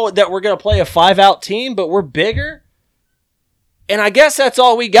 I know that we're going to play a 5-out team, but we're bigger. And I guess that's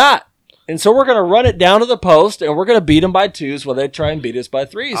all we got. And so we're going to run it down to the post, and we're going to beat them by 2s while they try and beat us by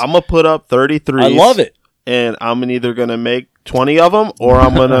 3s. I'm going to put up 33s. I love it. And I'm either going to make 20 of them or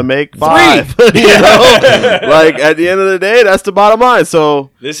I'm going to make 5. Like, at the end of the day, that's the bottom line. So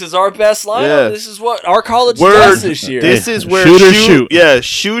this is our best lineup. Yeah. This is what our college does this year. This is where shoot. Yeah,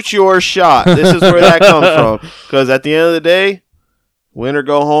 shoot your shot. This is where that comes from. Because at the end of the day, win or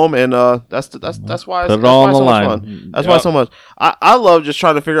go home, and that's why it's Put it all on the so much line. fun. That's why it's so much. I love just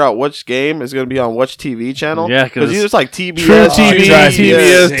trying to figure out which game is going to be on which TV channel. Yeah, because it's like TBS, True TV,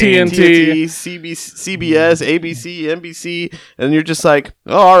 TBS, TNT, CBS, ABC, NBC, and you're just like,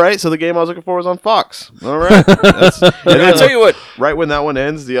 oh, all right. So the game I was looking for was on Fox. All right. And then I'll tell you what. right when that one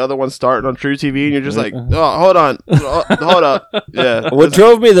ends, the other one's starting on True TV, and you're just like, oh, hold on, hold up. Yeah. What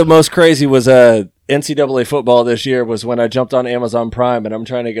drove me the most crazy was NCAA football this year was when I jumped on Amazon Prime and I'm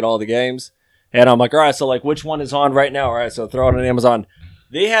trying to get all the games. And I'm like, all right, so like which one is on right now? All right, so throw it on Amazon.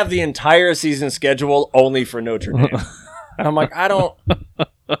 They have the entire season schedule only for Notre Dame. And I'm like, I don't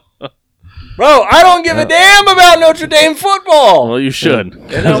give a damn about Notre Dame football. Well, you should. And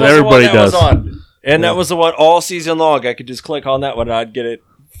that Because was everybody the one that does. was on. And that was the one all season long. I could just click on that one and I'd get it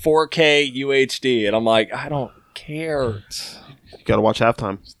 4K UHD. And I'm like, I don't care. You got to watch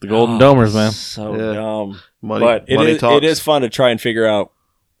halftime. The Golden Domers, man. So Yeah. dumb. Money, But money talks. it is fun to try and figure out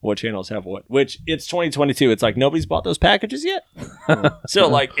what channels have what. Which it's 2022. It's like nobody's bought those packages yet. So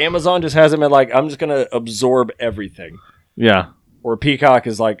like Amazon just hasn't been like, I'm just gonna absorb everything. Yeah. Or Peacock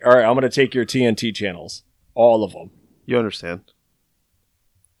is like, all right, I'm gonna take your TNT channels, all of them. You understand.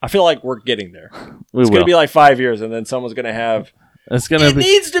 I feel like we're getting there. We It's will. gonna be like 5 years, and then someone's gonna have. It's gonna It be.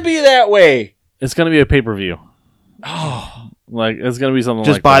 needs to be that way. It's gonna be a pay per view. Oh, Like it's gonna be something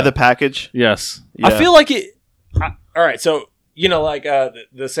Just like buy that. the package. Yes. Yeah. I feel like it. All right, so like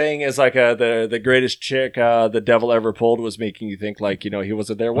the saying is like the greatest chick the devil ever pulled was making you think like he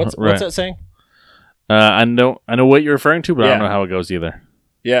wasn't there. What's Right. what's that saying? I know what you're referring to, but I Yeah. don't know how it goes either.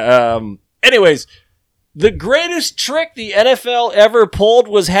 Yeah. Anyways, the greatest trick the NFL ever pulled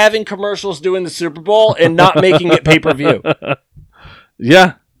was having commercials during the Super Bowl and not making it pay per view.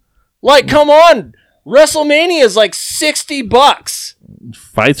 Yeah. Like, come on, WrestleMania is like $60.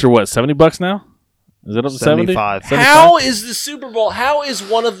 Fights are what, $70 now? Is it up to 70? 75. How is the Super Bowl? How is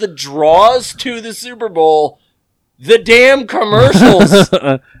one of the draws to the Super Bowl the damn commercials?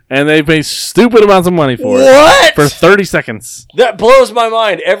 And they pay stupid amounts of money for it. What? For 30 seconds. That blows my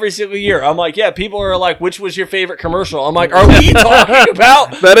mind every single year. I'm like, yeah, people are like, which was your favorite commercial? I'm like, are we talking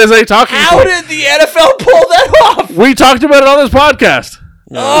about That is a talking how point. did the NFL pull that off? We talked about it on this podcast.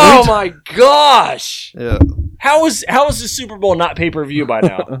 Oh my gosh. Yeah. How is the Super Bowl not pay-per-view by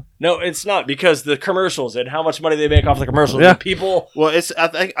now? No, it's not because the commercials and how much money they make off the commercials. Yeah. And people Well, it's I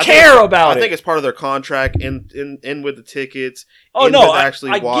care think, about I think it. it's part of their contract in with the tickets. Oh, in no, with I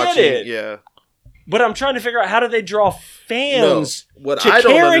actually get watching. it. Yeah. But I'm trying to figure out how do they draw fans What to I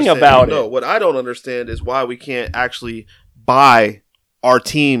don't caring understand, about no, it? what I don't understand is why we can't actually buy our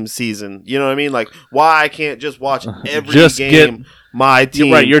team season. You know what I mean? Like why I can't just watch every Just game my team.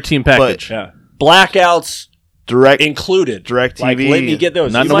 You're right, your team package. Yeah. Blackouts direct included. direct TV. Like, let me get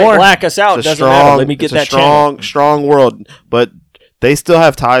those. Not You no might more. black us out. It's a Doesn't strong, matter. Let me get it's that a strong, channel. strong world, but they still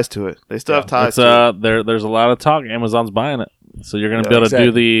have ties to it. They still have ties It's, to it. there's a lot of talk. Amazon's buying it. So you're going to Yeah, be able to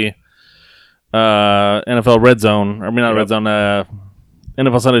do the NFL Red Zone. I mean, not Yep. Red Zone,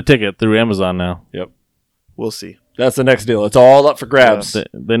 NFL Sunday Ticket through Amazon now. We'll see. That's the next deal. It's all up for grabs.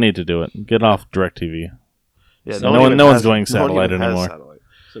 They need to do it. Get off DirecTV. Yeah, So no one's has- going no satellite even has anymore. satellite.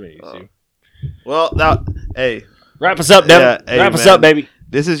 Somebody needs to. Well, hey, Wrap us up, Devin. Yeah, hey, Wrap us man. up, baby.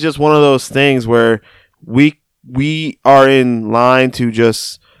 this is just one of those things where we are in line to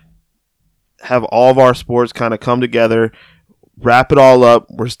just have all of our sports kind of come together, wrap it all up.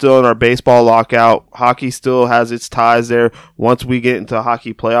 We're still in our baseball lockout. Hockey still has its ties there. Once we get into a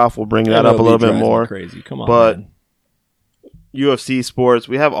hockey playoff, we'll bring that up a little bit more. Crazy. Come on, But man. UFC sports.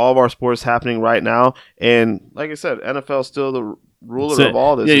 We have all of our sports happening right now. And like I said, NFL is still the ruler of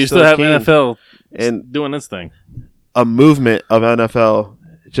all this. Yeah, It's you still have king. NFL And doing this thing. a movement of NFL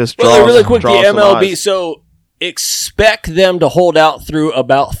just draws, Well, really quick, the draws some MLB. eyes. So expect them to hold out through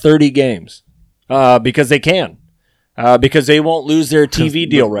about 30 games because they can. Because they won't lose their TV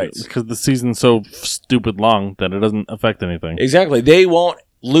deal rights. Because the season's so stupid long that it doesn't affect anything. Exactly. They won't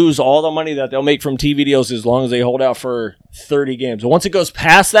lose all the money that they'll make from TV deals as long as they hold out for 30 games. Once it goes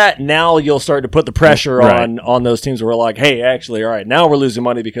past that, now you'll start to put the pressure Right. on those teams where we're like, hey, actually, all right, now we're losing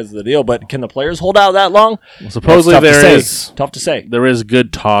money because of the deal. But can the players hold out that long? Supposedly Tough to say. there is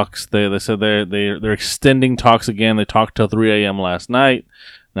good talks. They said they're extending talks again. They talked till 3 a.m. last night.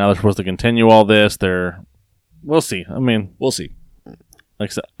 Now they're supposed to continue all this. We'll see. I mean, We'll see.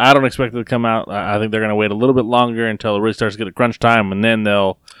 like I said, I don't expect it to come out. I think they're going to wait a little bit longer until it really starts to get a crunch time, and then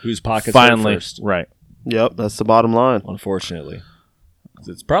they'll Whose pockets finally hurt first? right. Yep, that's the bottom line. Unfortunately.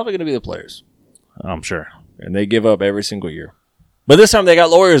 It's probably going to be the players. I'm sure. And they give up every single year. But this time they got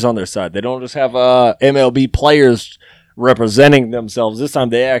lawyers on their side. They don't just have MLB players representing themselves. This time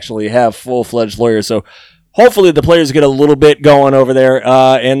they actually have full-fledged lawyers. So hopefully the players get a little bit going over there.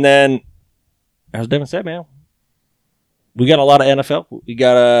 And then, as Devin said, man, we got a lot of NFL. We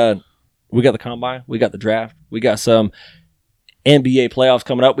got the combine. We got the draft. We got some NBA playoffs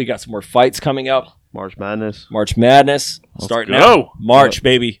coming up. We got some more fights coming up. March Madness. March Madness starting go. now. March,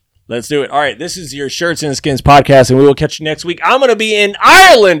 baby. Let's do it. All right, this is your Shirts and Skins podcast, and we will catch you next week. I'm going to be in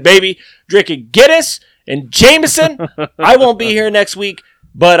Ireland, baby, drinking Guinness and Jameson. I won't be here next week,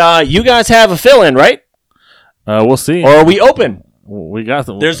 but you guys have a fill-in, right? We'll see. Or are we open? We got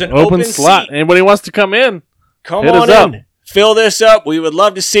them. There's an open slot. seat. Anybody wants to come in? Come Hit on us in. up. Fill this up. We would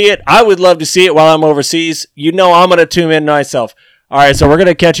love to see it. I would love to see it while I'm overseas. You know I'm going to tune in myself. All right, so we're going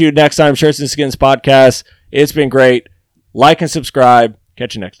to catch you next time. Shirts and Skins podcast. It's been great. Like and subscribe.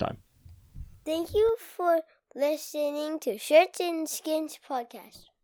 Catch you next time. Thank you for listening to Shirts and Skins podcast.